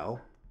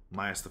quartile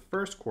minus the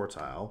first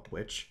quartile,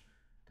 which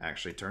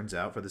actually turns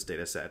out for this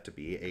data set to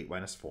be 8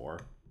 minus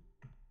 4,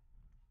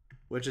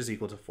 which is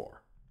equal to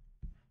 4.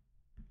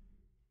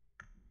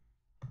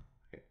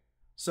 Okay.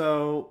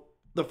 So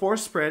the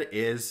fourth spread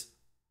is,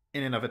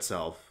 in and of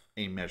itself,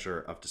 a measure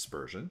of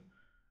dispersion.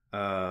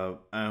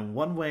 And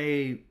one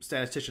way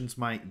statisticians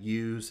might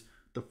use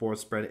the fourth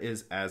spread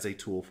is as a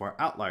tool for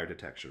outlier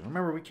detection.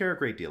 Remember, we care a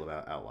great deal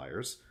about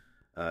outliers.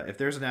 If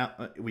there's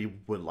we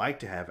would like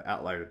to have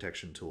outlier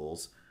detection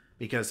tools,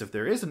 because if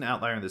there is an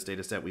outlier in this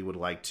data set, we would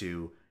like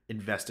to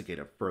investigate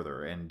it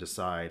further and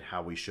decide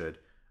how we should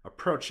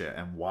approach it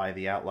and why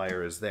the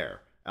outlier is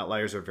there.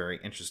 Outliers are very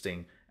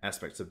interesting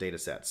aspects of data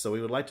sets, so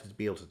we would like to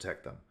be able to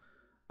detect them.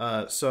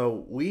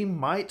 So we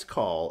might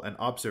call an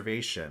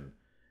observation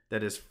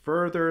that is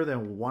further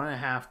than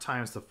 1.5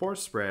 times the fourth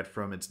spread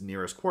from its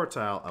nearest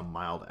quartile a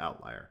mild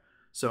outlier.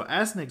 So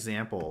as an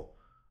example,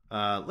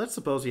 let's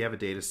suppose we have a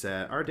data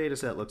set. Our data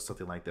set looks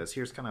something like this.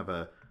 Here's kind of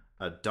a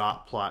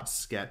dot plot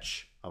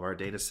sketch of our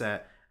data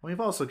set. And we've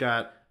also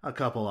got a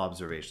couple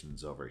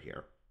observations over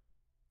here.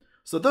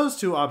 So those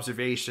two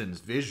observations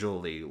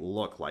visually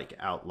look like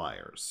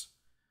outliers.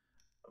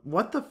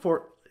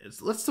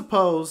 Let's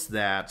suppose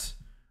that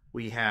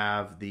we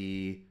have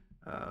the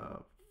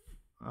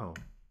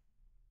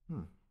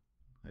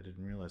I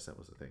didn't realize that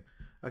was a thing.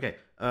 Okay,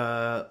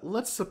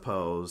 let's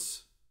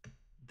suppose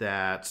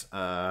that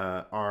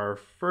our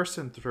first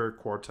and third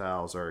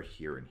quartiles are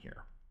here and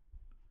here.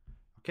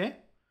 Okay?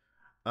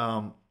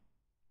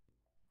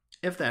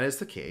 If that is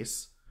the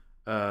case,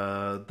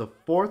 the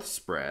fourth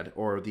spread,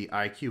 or the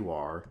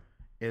IQR,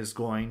 is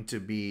going to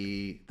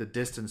be the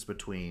distance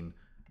between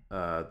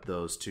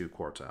those two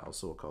quartiles.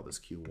 So we'll call this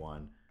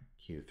Q1,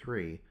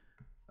 Q3.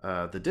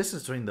 The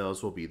distance between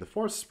those will be the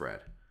fourth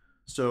spread.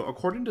 So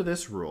according to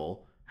this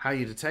rule, how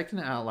you detect an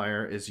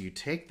outlier is you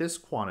take this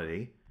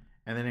quantity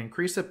and then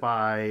increase it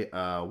by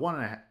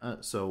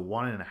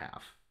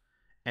 1.5,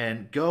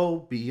 and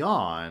go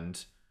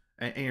beyond,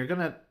 and you're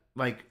gonna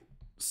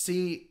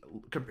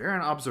compare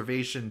an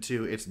observation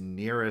to its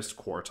nearest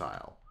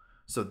quartile.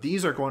 So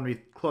these are going to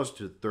be close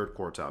to the third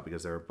quartile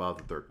because they're above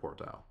the third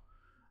quartile.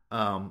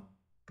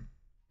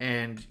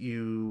 And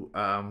you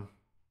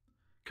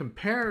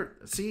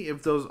see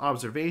if those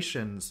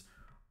observations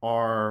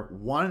are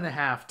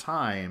 1.5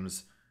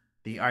 times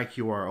the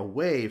IQR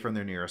away from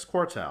their nearest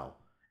quartile.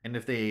 And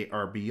if they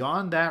are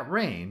beyond that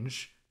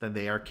range, then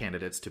they are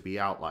candidates to be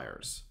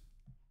outliers.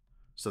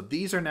 So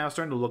these are now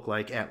starting to look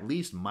like at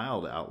least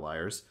mild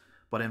outliers.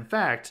 But in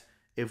fact,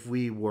 if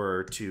we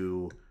were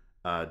to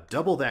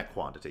double that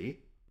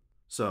quantity,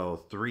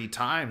 so 3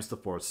 times the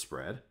fourth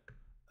spread,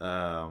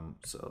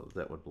 so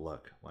that would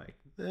look like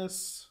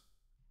this.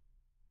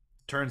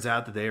 Turns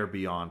out that they are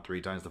beyond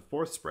 3 times the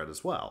fourth spread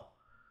as well.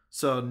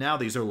 So now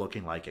these are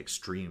looking like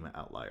extreme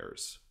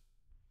outliers.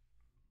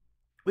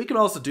 We could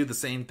also do the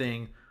same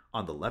thing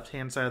on the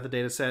left-hand side of the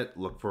data set.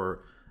 Look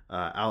for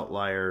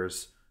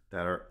outliers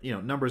that are,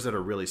 numbers that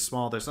are really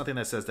small. There's nothing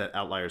that says that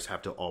outliers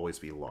have to always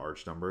be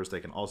large numbers.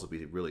 They can also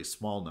be really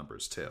small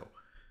numbers too.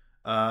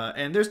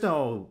 And there's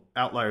no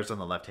outliers on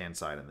the left-hand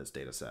side in this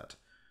data set.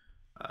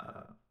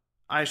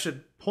 I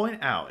should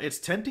point out, it's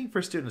tempting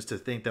for students to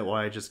think that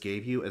what I just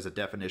gave you is a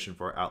definition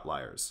for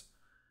outliers.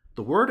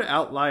 The word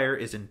outlier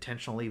is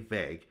intentionally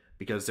vague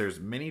because there's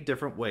many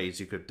different ways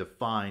you could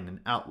define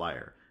an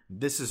outlier.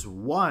 This is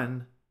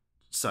one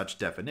such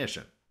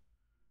definition,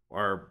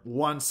 or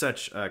one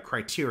such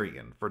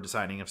criterion for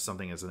deciding if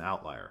something is an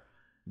outlier.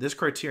 This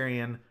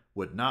criterion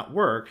would not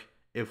work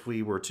if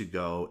we were to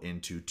go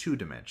into 2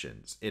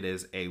 dimensions. It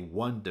is a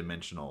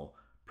one-dimensional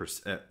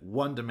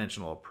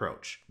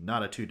approach,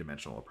 not a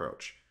 2-dimensional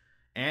approach.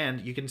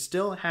 And you can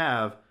still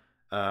have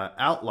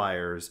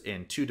outliers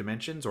in 2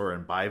 dimensions or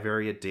in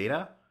bivariate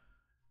data,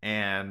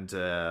 and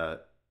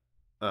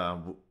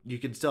you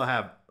can still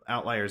have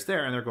outliers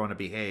there, and they're going to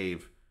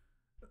behave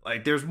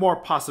like there's more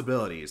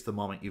possibilities the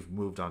moment you've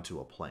moved onto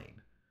a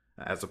plane,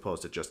 as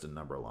opposed to just a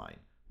number line.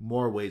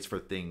 More ways for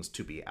things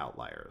to be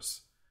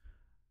outliers.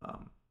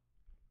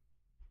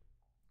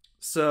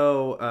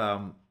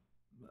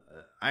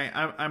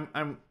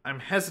 I'm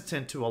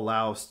hesitant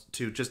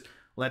to just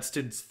let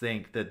students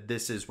think that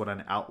this is what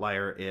an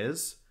outlier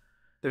is.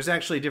 There's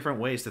actually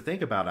different ways to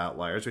think about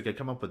outliers. We could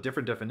come up with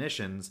different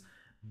definitions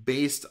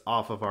based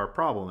off of our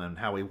problem and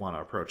how we want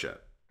to approach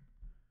it.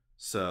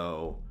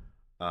 So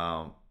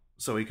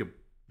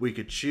we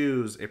could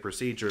choose a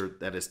procedure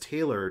that is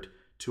tailored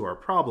to our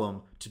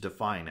problem to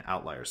define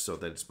outliers so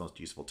that it's most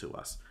useful to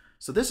us.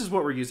 So this is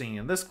what we're using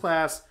in this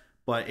class,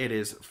 but it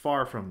is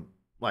far from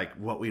like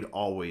what we'd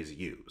always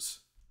use.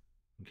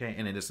 Okay,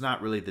 and it is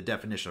not really the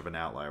definition of an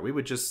outlier. We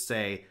would just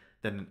say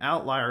that an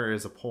outlier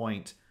is a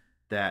point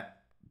that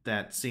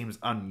seems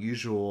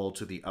unusual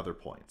to the other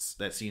points,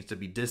 that seems to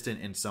be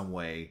distant in some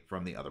way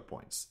from the other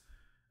points,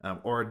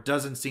 or it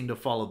doesn't seem to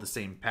follow the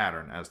same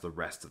pattern as the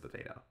rest of the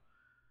data.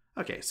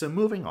 Okay, so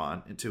moving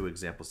on into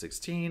example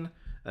 16,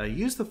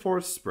 use the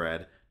fourth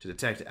spread to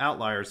detect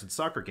outliers in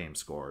soccer game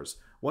scores.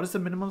 What is the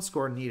minimum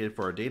score needed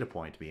for a data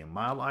point to be a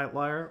mild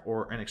outlier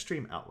or an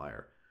extreme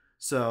outlier?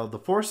 So the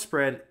fourth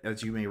spread,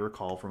 as you may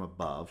recall from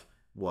above,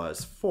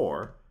 was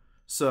 4.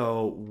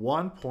 So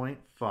 1.5,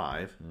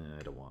 I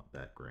don't want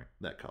that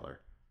color.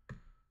 All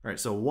right,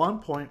 so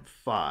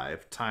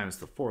 1.5 times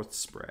the fourth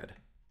spread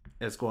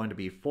is going to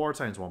be 4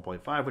 times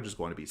 1.5, which is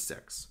going to be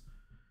 6.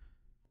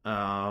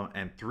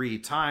 And 3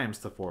 times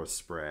the fourth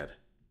spread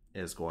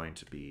is going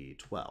to be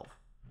 12.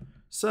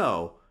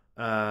 So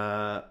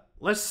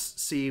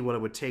let's see what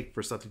it would take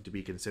for something to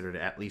be considered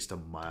at least a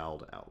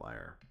mild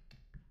outlier.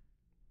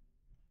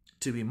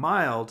 To be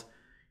mild,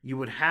 you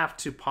would have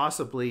to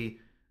possibly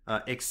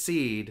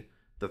exceed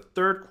the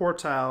third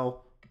quartile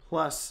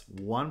plus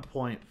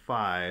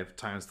 1.5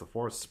 times the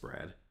fourth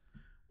spread,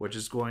 which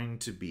is going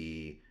to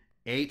be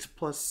 8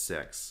 plus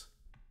 6,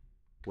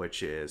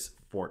 which is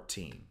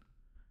 14.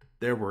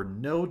 There were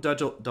no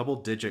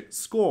double-digit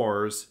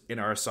scores in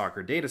our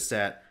soccer data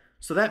set,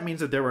 so that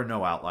means that there were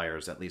no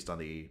outliers, at least on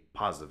the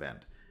positive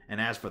end. And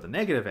as for the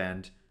negative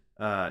end,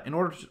 in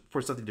order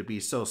for something to be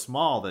so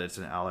small that it's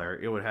an outlier,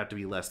 it would have to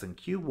be less than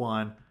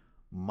Q1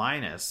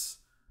 minus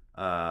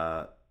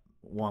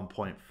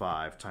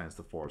 1.5 times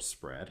the fourth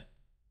spread,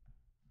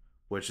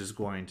 which is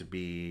going to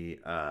be,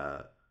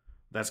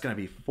 that's going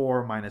to be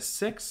 4 minus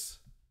 6,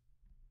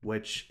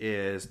 which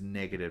is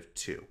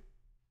 -2.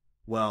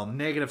 Well,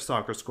 negative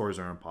soccer scores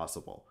are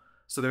impossible.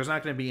 So there's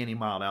not going to be any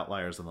mild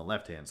outliers on the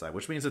left-hand side,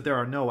 which means that there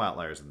are no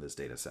outliers in this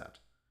data set.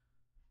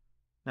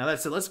 Now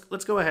that's it.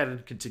 Let's go ahead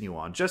and continue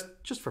on, just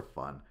for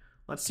fun.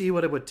 Let's see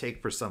what it would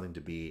take for something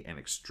to be an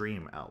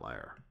extreme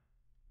outlier.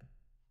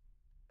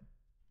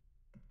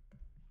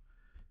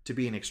 To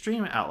be an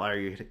extreme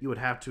outlier, you would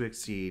have to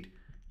exceed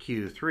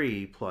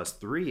Q3 plus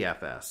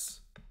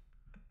 3FS,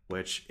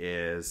 which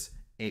is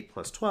 8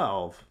 plus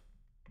 12,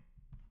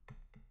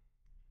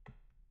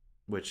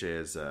 which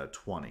is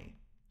 20.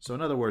 So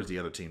in other words, the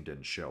other team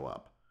didn't show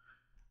up.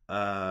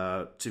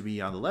 To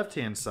be on the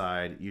left-hand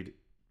side,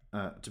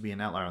 to be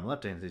an outlier on the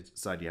left-hand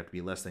side, you have to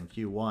be less than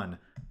Q1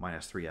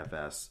 minus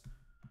 3FS,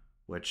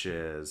 which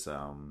is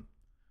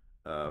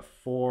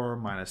 4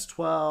 minus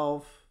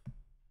 12,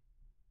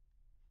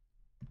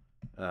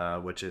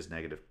 which is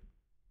negative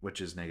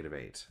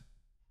 8.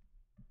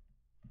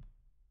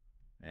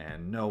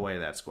 And no way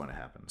that's going to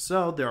happen.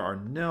 So there are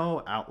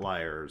no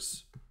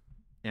outliers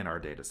in our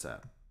data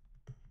set.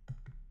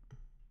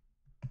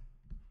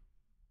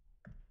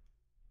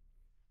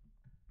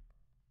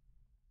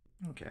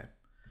 Okay.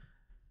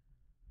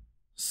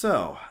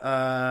 So,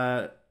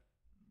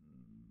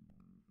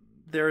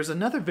 there is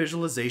another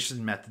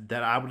visualization method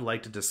that I would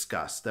like to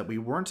discuss that we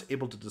weren't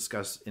able to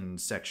discuss in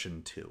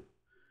section 2.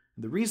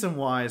 The reason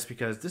why is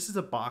because this is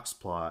a box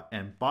plot,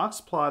 and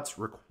box plots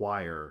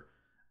require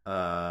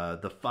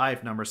the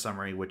 5-number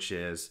summary, which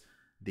is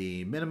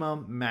the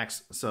minimum,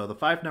 max. So the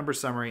 5-number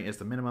summary is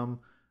the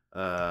minimum,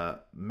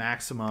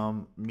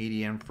 maximum,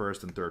 median,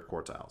 first, and third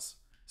quartiles.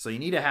 So you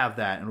need to have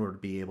that in order to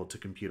be able to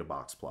compute a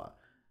box plot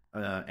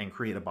and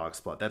create a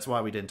box plot. That's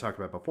why we didn't talk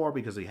about it before,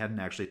 because we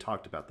hadn't actually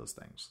talked about those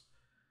things.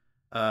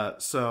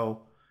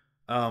 So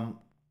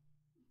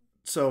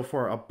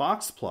for a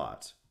box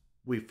plot,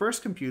 we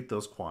first compute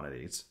those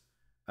quantities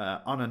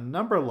on a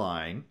number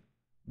line,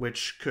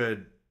 which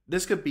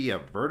this could be a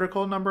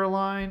vertical number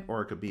line,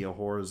 or it could be a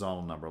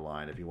horizontal number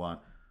line if you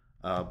want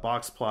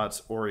box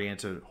plots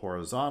oriented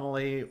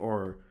horizontally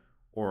or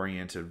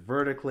oriented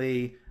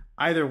vertically.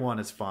 Either one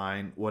is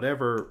fine.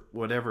 Whatever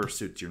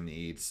suits your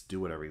needs,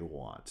 do whatever you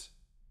want.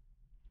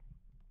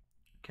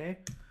 Okay?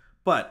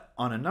 But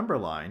on a number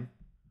line,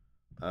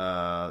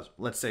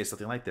 let's say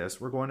something like this,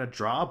 we're going to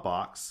draw a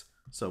box.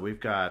 So we've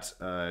got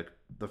the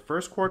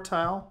first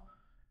quartile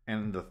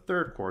and the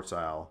third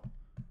quartile.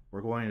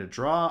 We're going to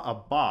draw a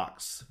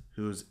box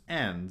whose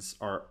ends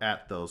are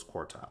at those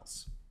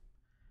quartiles.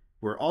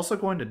 We're also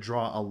going to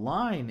draw a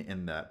line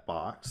in that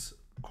box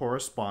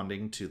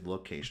corresponding to the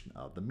location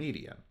of the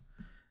median.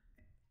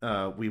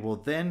 We will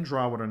then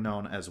draw what are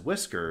known as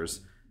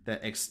whiskers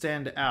that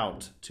extend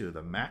out to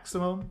the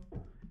maximum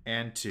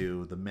and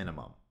to the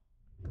minimum.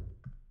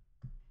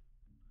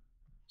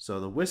 So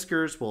the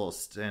whiskers will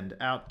extend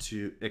out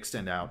to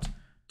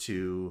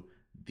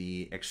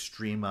the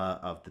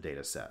extrema of the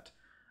data set.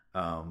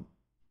 And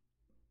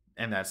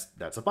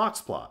that's a box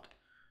plot.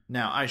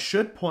 Now, I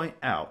should point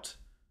out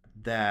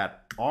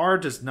that R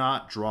does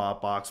not draw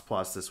box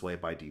plots this way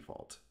by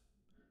default.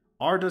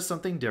 R does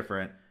something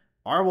different.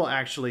 R will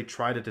actually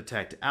try to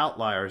detect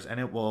outliers, and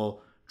it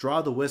will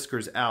draw the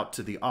whiskers out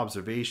to the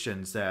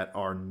observations that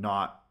are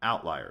not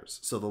outliers.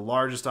 So the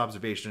largest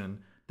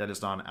observation that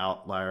is not an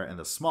outlier and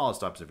the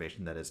smallest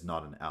observation that is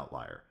not an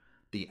outlier.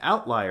 The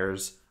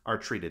outliers are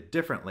treated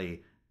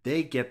differently.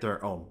 They get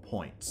their own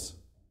points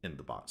in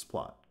the box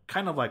plot,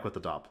 kind of like with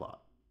the dot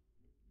plot.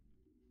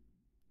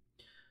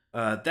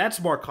 That's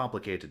more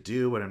complicated to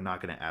do, and I'm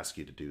not going to ask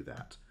you to do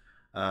that.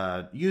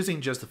 Using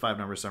just the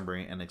 5-number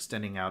summary and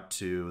extending out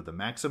to the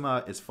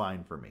maxima is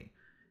fine for me.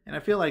 And I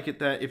feel like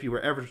that if you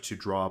were ever to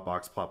draw a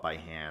box plot by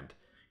hand,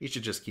 you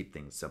should just keep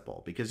things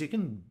simple, because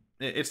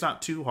it's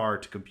not too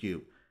hard to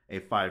compute a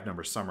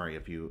 5-number summary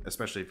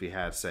especially if you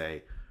had,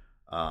 say,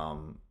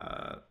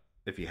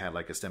 if you had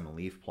like a stem and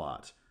leaf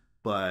plot.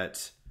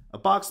 But a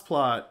box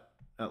plot,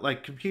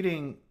 like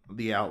computing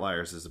the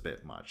outliers, is a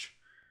bit much.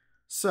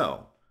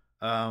 So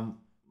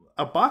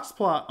a box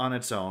plot on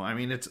its own, I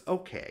mean, it's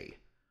okay.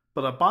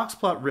 But a box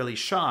plot really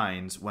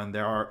shines when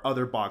there are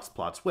other box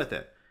plots with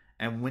it.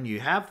 And when you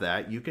have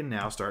that, you can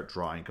now start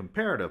drawing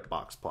comparative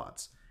box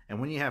plots. And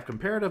when you have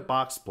comparative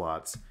box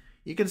plots,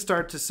 you can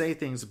start to say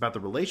things about the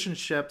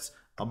relationships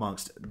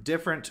amongst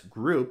different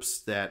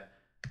groups that,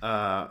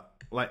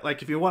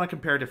 like if you want to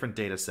compare different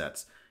data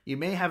sets, you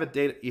may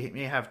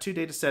have two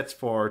data sets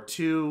for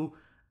two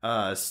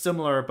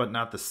similar but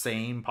not the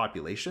same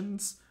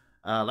populations.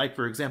 Like,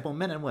 for example,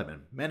 men and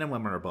women. Men and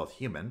women are both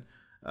human,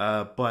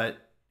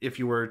 but if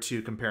you were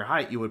to compare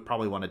height, you would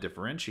probably want to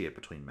differentiate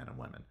between men and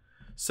women.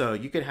 So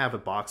you could have a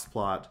box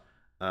plot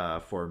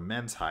for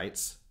men's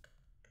heights,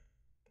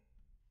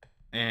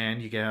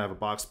 and you can have a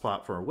box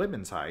plot for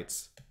women's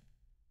heights,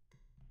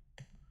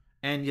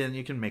 and then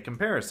you can make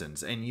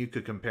comparisons. And you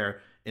could compare,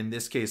 in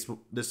this case,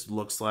 this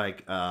looks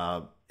like,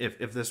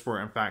 if this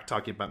were in fact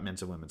talking about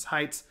men's and women's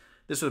heights,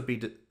 this would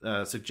be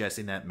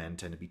suggesting that men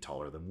tend to be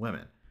taller than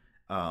women.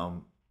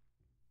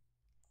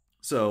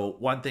 So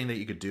one thing that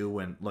you could do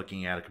when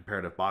looking at a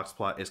comparative box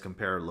plot is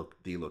compare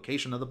the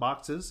location of the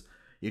boxes.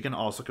 You can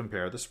also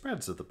compare the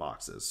spreads of the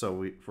boxes.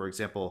 So for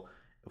example,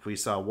 if we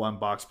saw one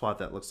box plot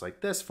that looks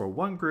like this for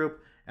one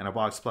group and a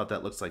box plot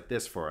that looks like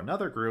this for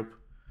another group,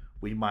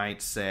 we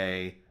might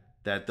say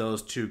that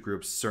those two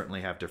groups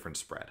certainly have different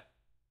spread.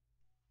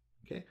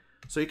 Okay,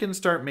 so you can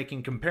start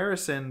making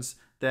comparisons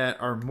that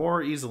are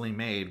more easily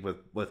made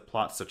with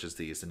plots such as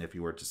these than if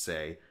you were to,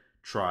 say,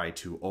 try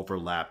to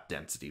overlap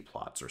density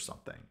plots or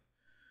something.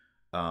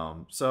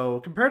 So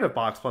comparative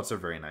box plots are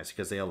very nice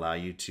because they allow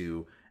you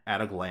to,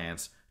 at a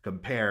glance,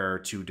 compare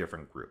two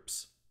different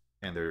groups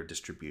and their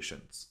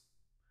distributions.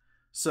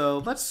 So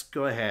let's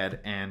go ahead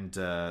and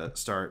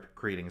start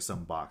creating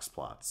some box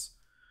plots.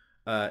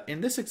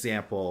 In this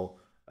example,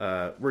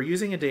 we're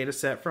using a data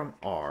set from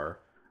R.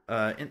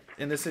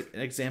 In this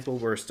example,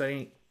 we're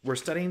studying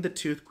the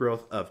tooth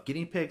growth of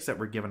guinea pigs that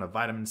were given a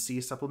vitamin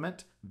C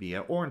supplement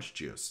via orange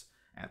juice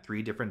at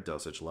 3 different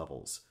dosage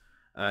levels.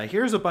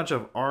 Here's a bunch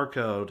of R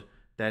code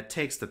that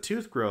takes the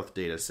tooth growth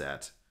data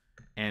set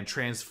and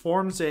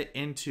transforms it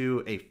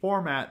into a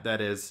format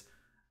that is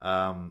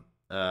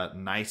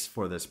nice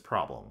for this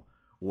problem,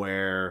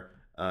 where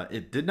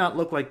it did not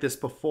look like this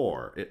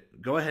before.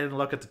 Go ahead and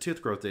look at the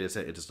tooth growth data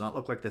set. It does not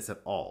look like this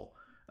at all.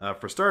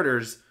 For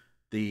starters,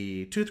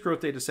 the tooth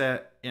growth data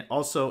set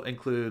also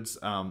includes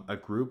a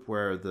group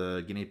where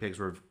the guinea pigs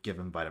were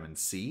given vitamin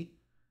C,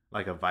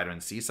 like a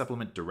vitamin C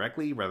supplement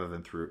directly rather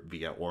than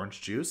via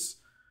orange juice.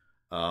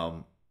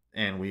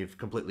 And we've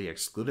completely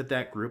excluded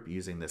that group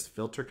using this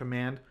filter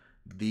command.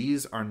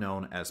 These are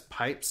known as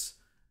pipes.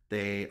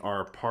 They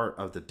are part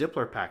of the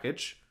Dippler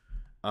package.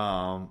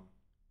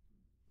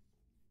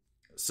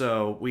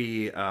 So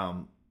we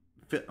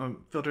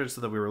filtered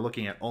so that we were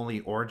looking at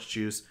only orange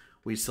juice.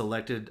 We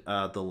selected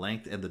the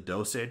length and the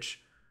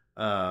dosage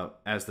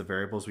as the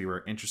variables we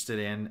were interested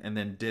in, and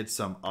then did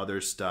some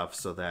other stuff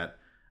so that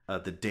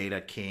the data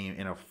came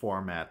in a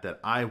format that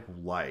I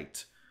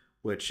liked,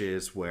 which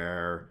is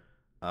where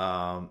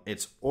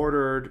it's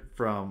ordered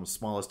from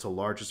smallest to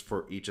largest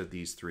for each of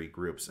these three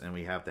groups. And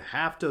we have the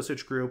half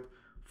dosage group,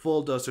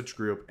 full dosage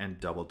group, and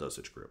double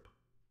dosage group.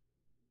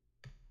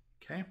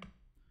 Okay.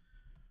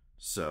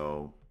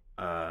 So,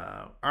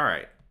 all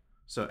right.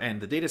 So,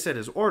 and the data set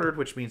is ordered,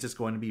 which means it's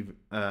going to be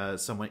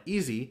somewhat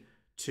easy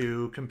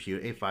to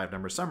compute a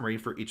 5-number summary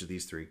for each of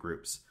these three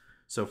groups.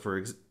 So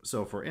for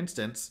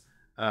instance,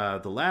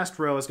 the last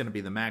row is going to be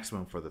the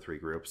maximum for the three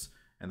groups,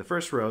 and the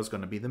first row is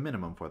going to be the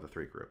minimum for the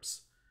three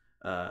groups.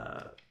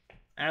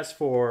 As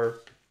for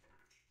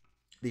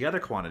the other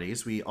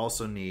quantities, we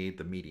also need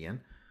the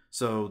median.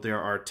 So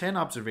there are 10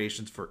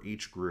 observations for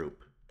each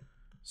group.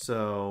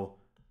 So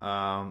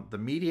the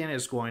median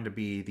is going to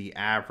be the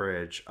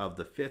average of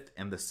the 5th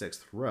and the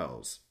 6th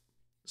rows.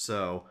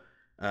 So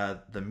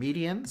the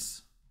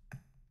medians,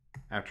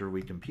 after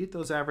we compute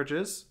those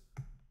averages,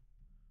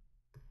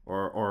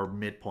 or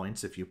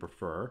midpoints if you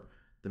prefer,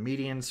 the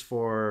medians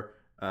for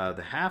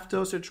the half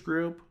dosage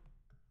group,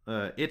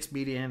 its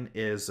median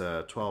is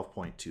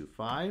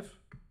 12.25.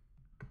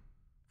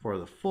 For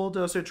the full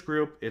dosage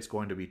group, it's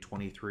going to be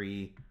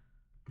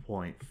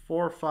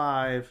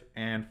 23.45.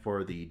 And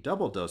for the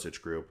double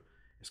dosage group,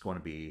 it's going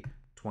to be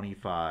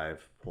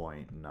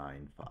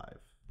 25.95.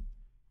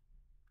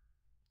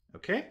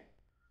 Okay?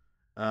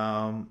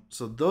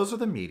 So those are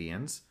the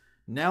medians.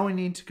 Now we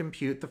need to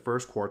compute the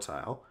first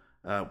quartile.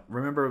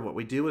 Remember, what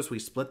we do is we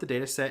split the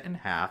data set in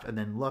half and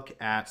then look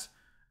at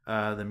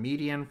the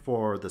median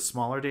for the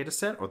smaller data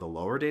set or the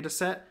lower data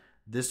set.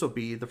 This will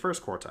be the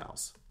first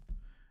quartiles.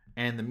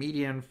 And the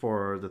median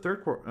for the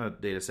third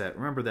data set,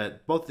 remember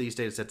that both of these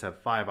data sets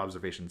have 5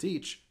 observations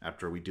each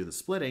after we do the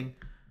splitting.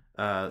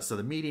 So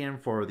the median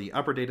for the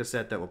upper data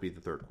set, that will be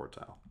the third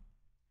quartile.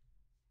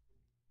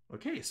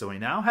 Okay, so we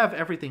now have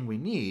everything we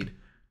need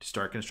to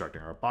start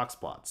constructing our box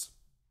plots.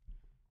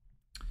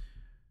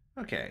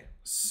 Okay,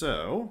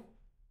 so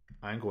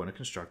I'm going to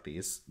construct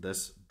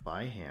this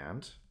by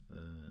hand.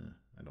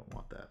 I don't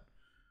want that.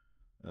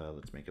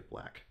 Let's make it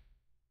black.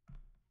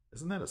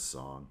 Isn't that a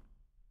song?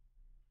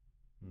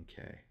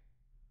 Okay.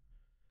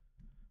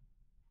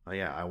 Oh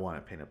yeah, I want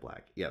it painted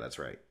black. Yeah, that's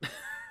right.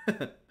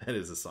 That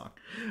is a song.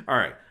 All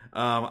right.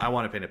 I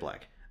want it painted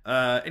black.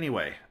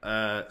 Anyway,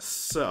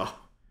 so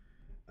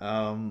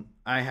I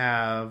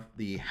have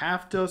the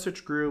half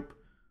dosage group,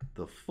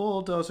 the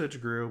full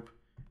dosage group,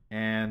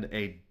 and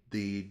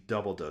the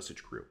double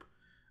dosage group.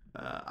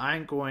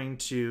 I'm going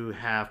to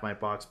have my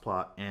box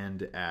plot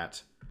end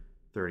at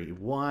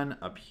 31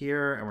 up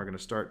here, and we're going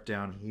to start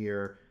down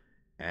here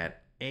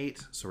at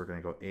 8. So we're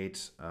going to go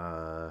 8,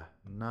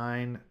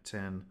 9,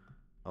 10,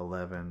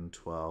 11,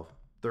 12,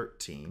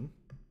 13.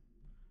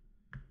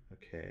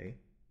 Okay.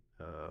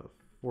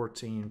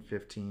 14,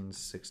 15,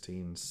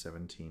 16,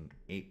 17,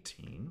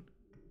 18.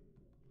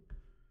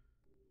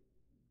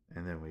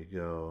 And then we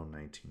go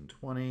 19,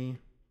 20.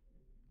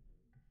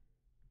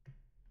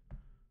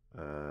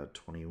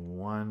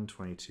 21,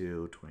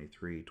 22,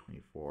 23,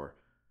 24,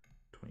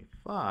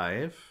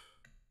 25,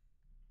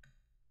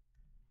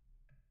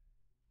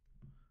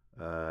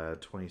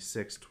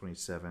 26,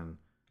 27,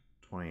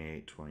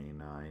 28,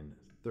 29,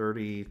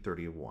 30,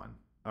 31.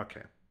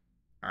 Okay.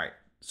 All right.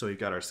 So we've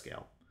got our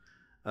scale.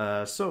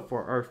 So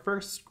for our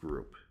first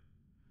group,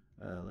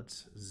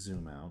 let's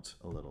zoom out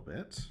a little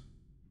bit.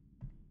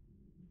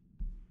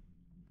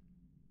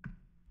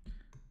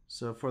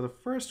 So for the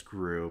first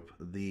group,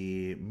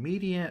 the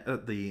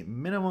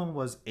minimum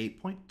was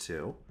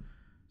 8.2.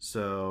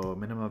 So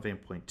minimum of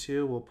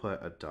 8.2, we'll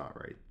put a dot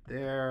right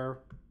there.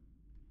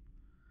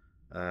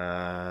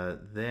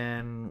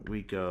 Then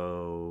we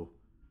go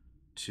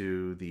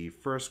to the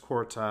first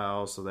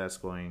quartile, so that's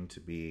going to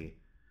be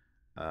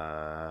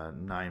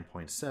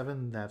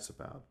 9.7. That's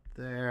about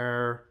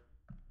there.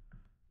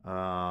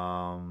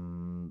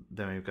 Then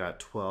we've got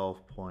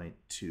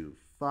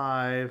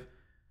 12.25.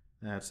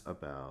 That's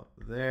about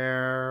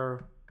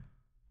there.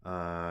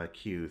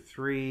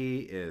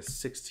 Q3 is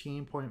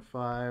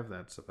 16.5.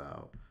 That's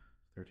about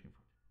 13.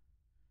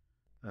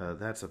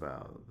 That's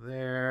about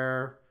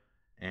there.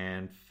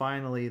 And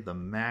finally, the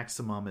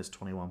maximum is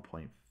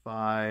 21.5.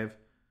 22.5.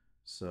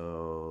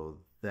 So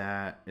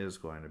that is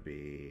going to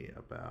be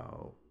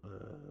about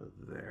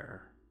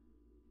there.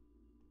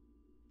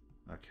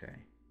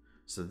 Okay.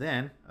 So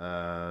then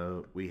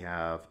we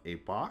have a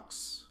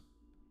box,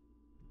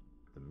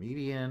 the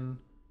median,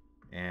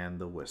 and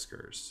the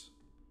whiskers.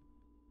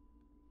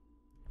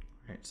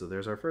 All right, so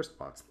there's our first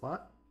box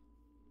plot.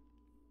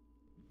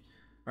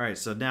 All right,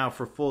 so now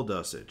for full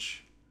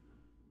dosage.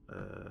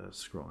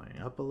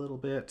 Scrolling up a little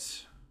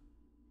bit.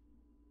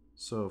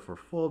 So for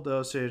full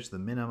dosage, the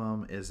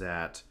minimum is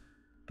at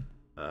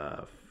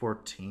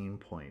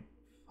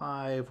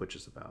 14.5, which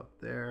is about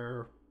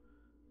there.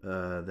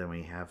 Then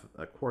we have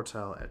a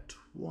quartile at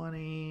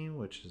 20,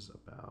 which is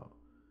about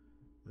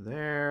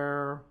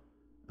there.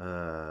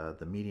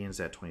 The median's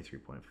at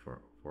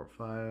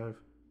 23.45,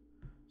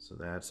 so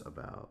that's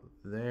about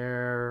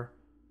there.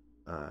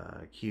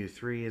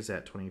 Q3 is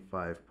at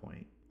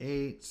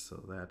 25.8,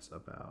 so that's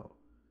about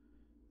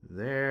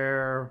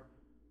there.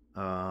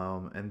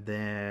 And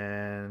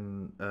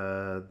then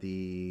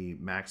the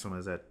maximum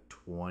is at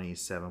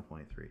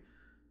 27.3,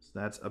 so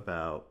that's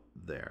about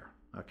there.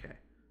 Okay,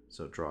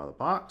 so draw the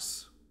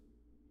box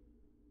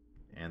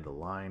and the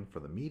line for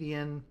the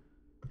median,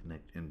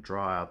 and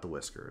draw out the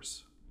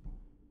whiskers.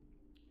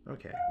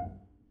 Okay,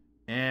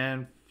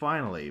 and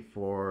finally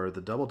for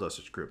the double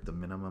dosage group, the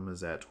minimum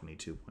is at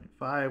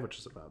 22.5, which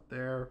is about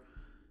there.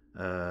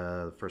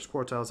 The first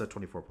quartile is at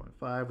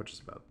 24.5, which is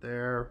about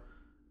there.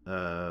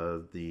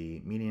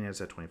 The median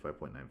is at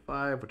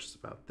 25.95, which is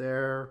about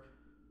there.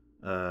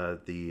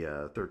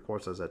 The third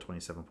quartile is at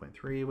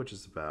 27.3, which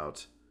is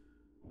about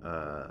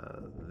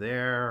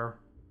there.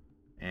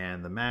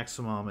 And the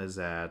maximum is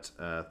at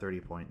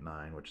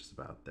 30.9, which is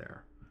about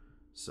there.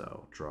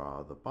 So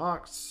draw the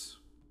box,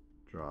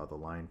 draw the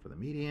line for the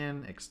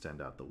median,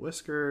 extend out the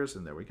whiskers,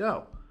 and there we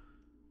go.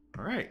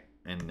 All right,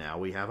 and now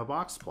we have a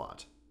box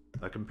plot,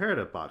 a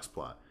comparative box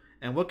plot.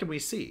 And what can we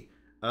see?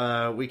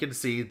 We can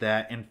see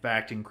that, in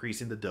fact,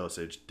 increasing the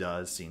dosage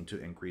does seem to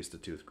increase the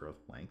tooth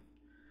growth length.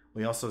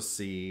 We also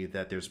see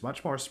that there's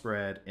much more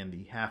spread in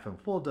the half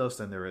and full dose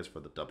than there is for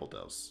the double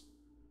dose,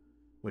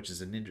 which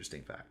is an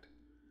interesting fact.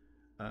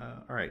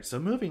 All right, so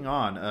moving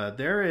on,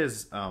 there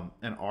is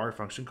an R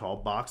function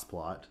called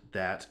boxplot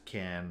that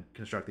can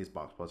construct these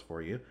box plots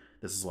for you.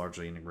 This is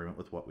largely in agreement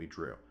with what we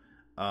drew.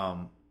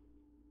 And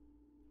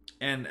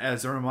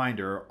as a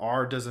reminder,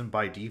 R doesn't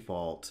by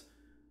default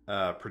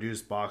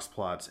produce box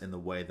plots in the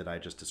way that I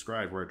just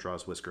described, where it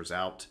draws whiskers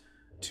out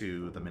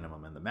to the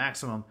minimum and the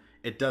maximum.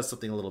 It does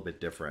something a little bit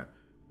different,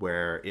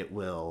 where it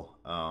will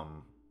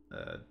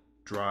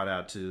draw it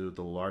out to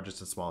the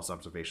largest and smallest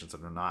observations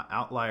that are not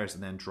outliers,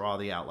 and then draw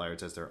the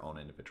outliers as their own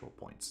individual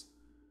points.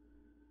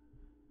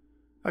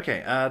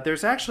 Okay,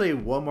 there's actually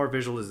one more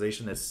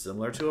visualization that's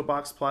similar to a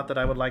box plot that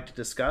I would like to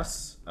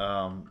discuss.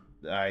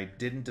 I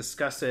didn't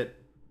discuss it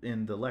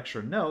in the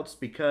lecture notes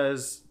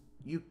because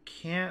you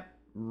can't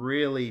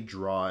really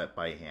draw it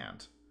by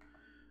hand.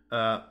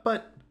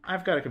 But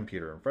I've got a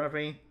computer in front of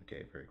me.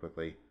 Okay, very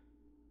quickly.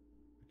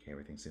 Okay,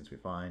 everything seems to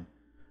be fine.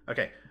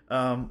 Okay,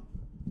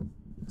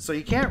 so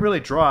you can't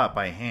really draw it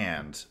by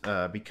hand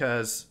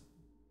because...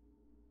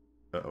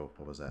 Uh-oh,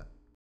 what was that?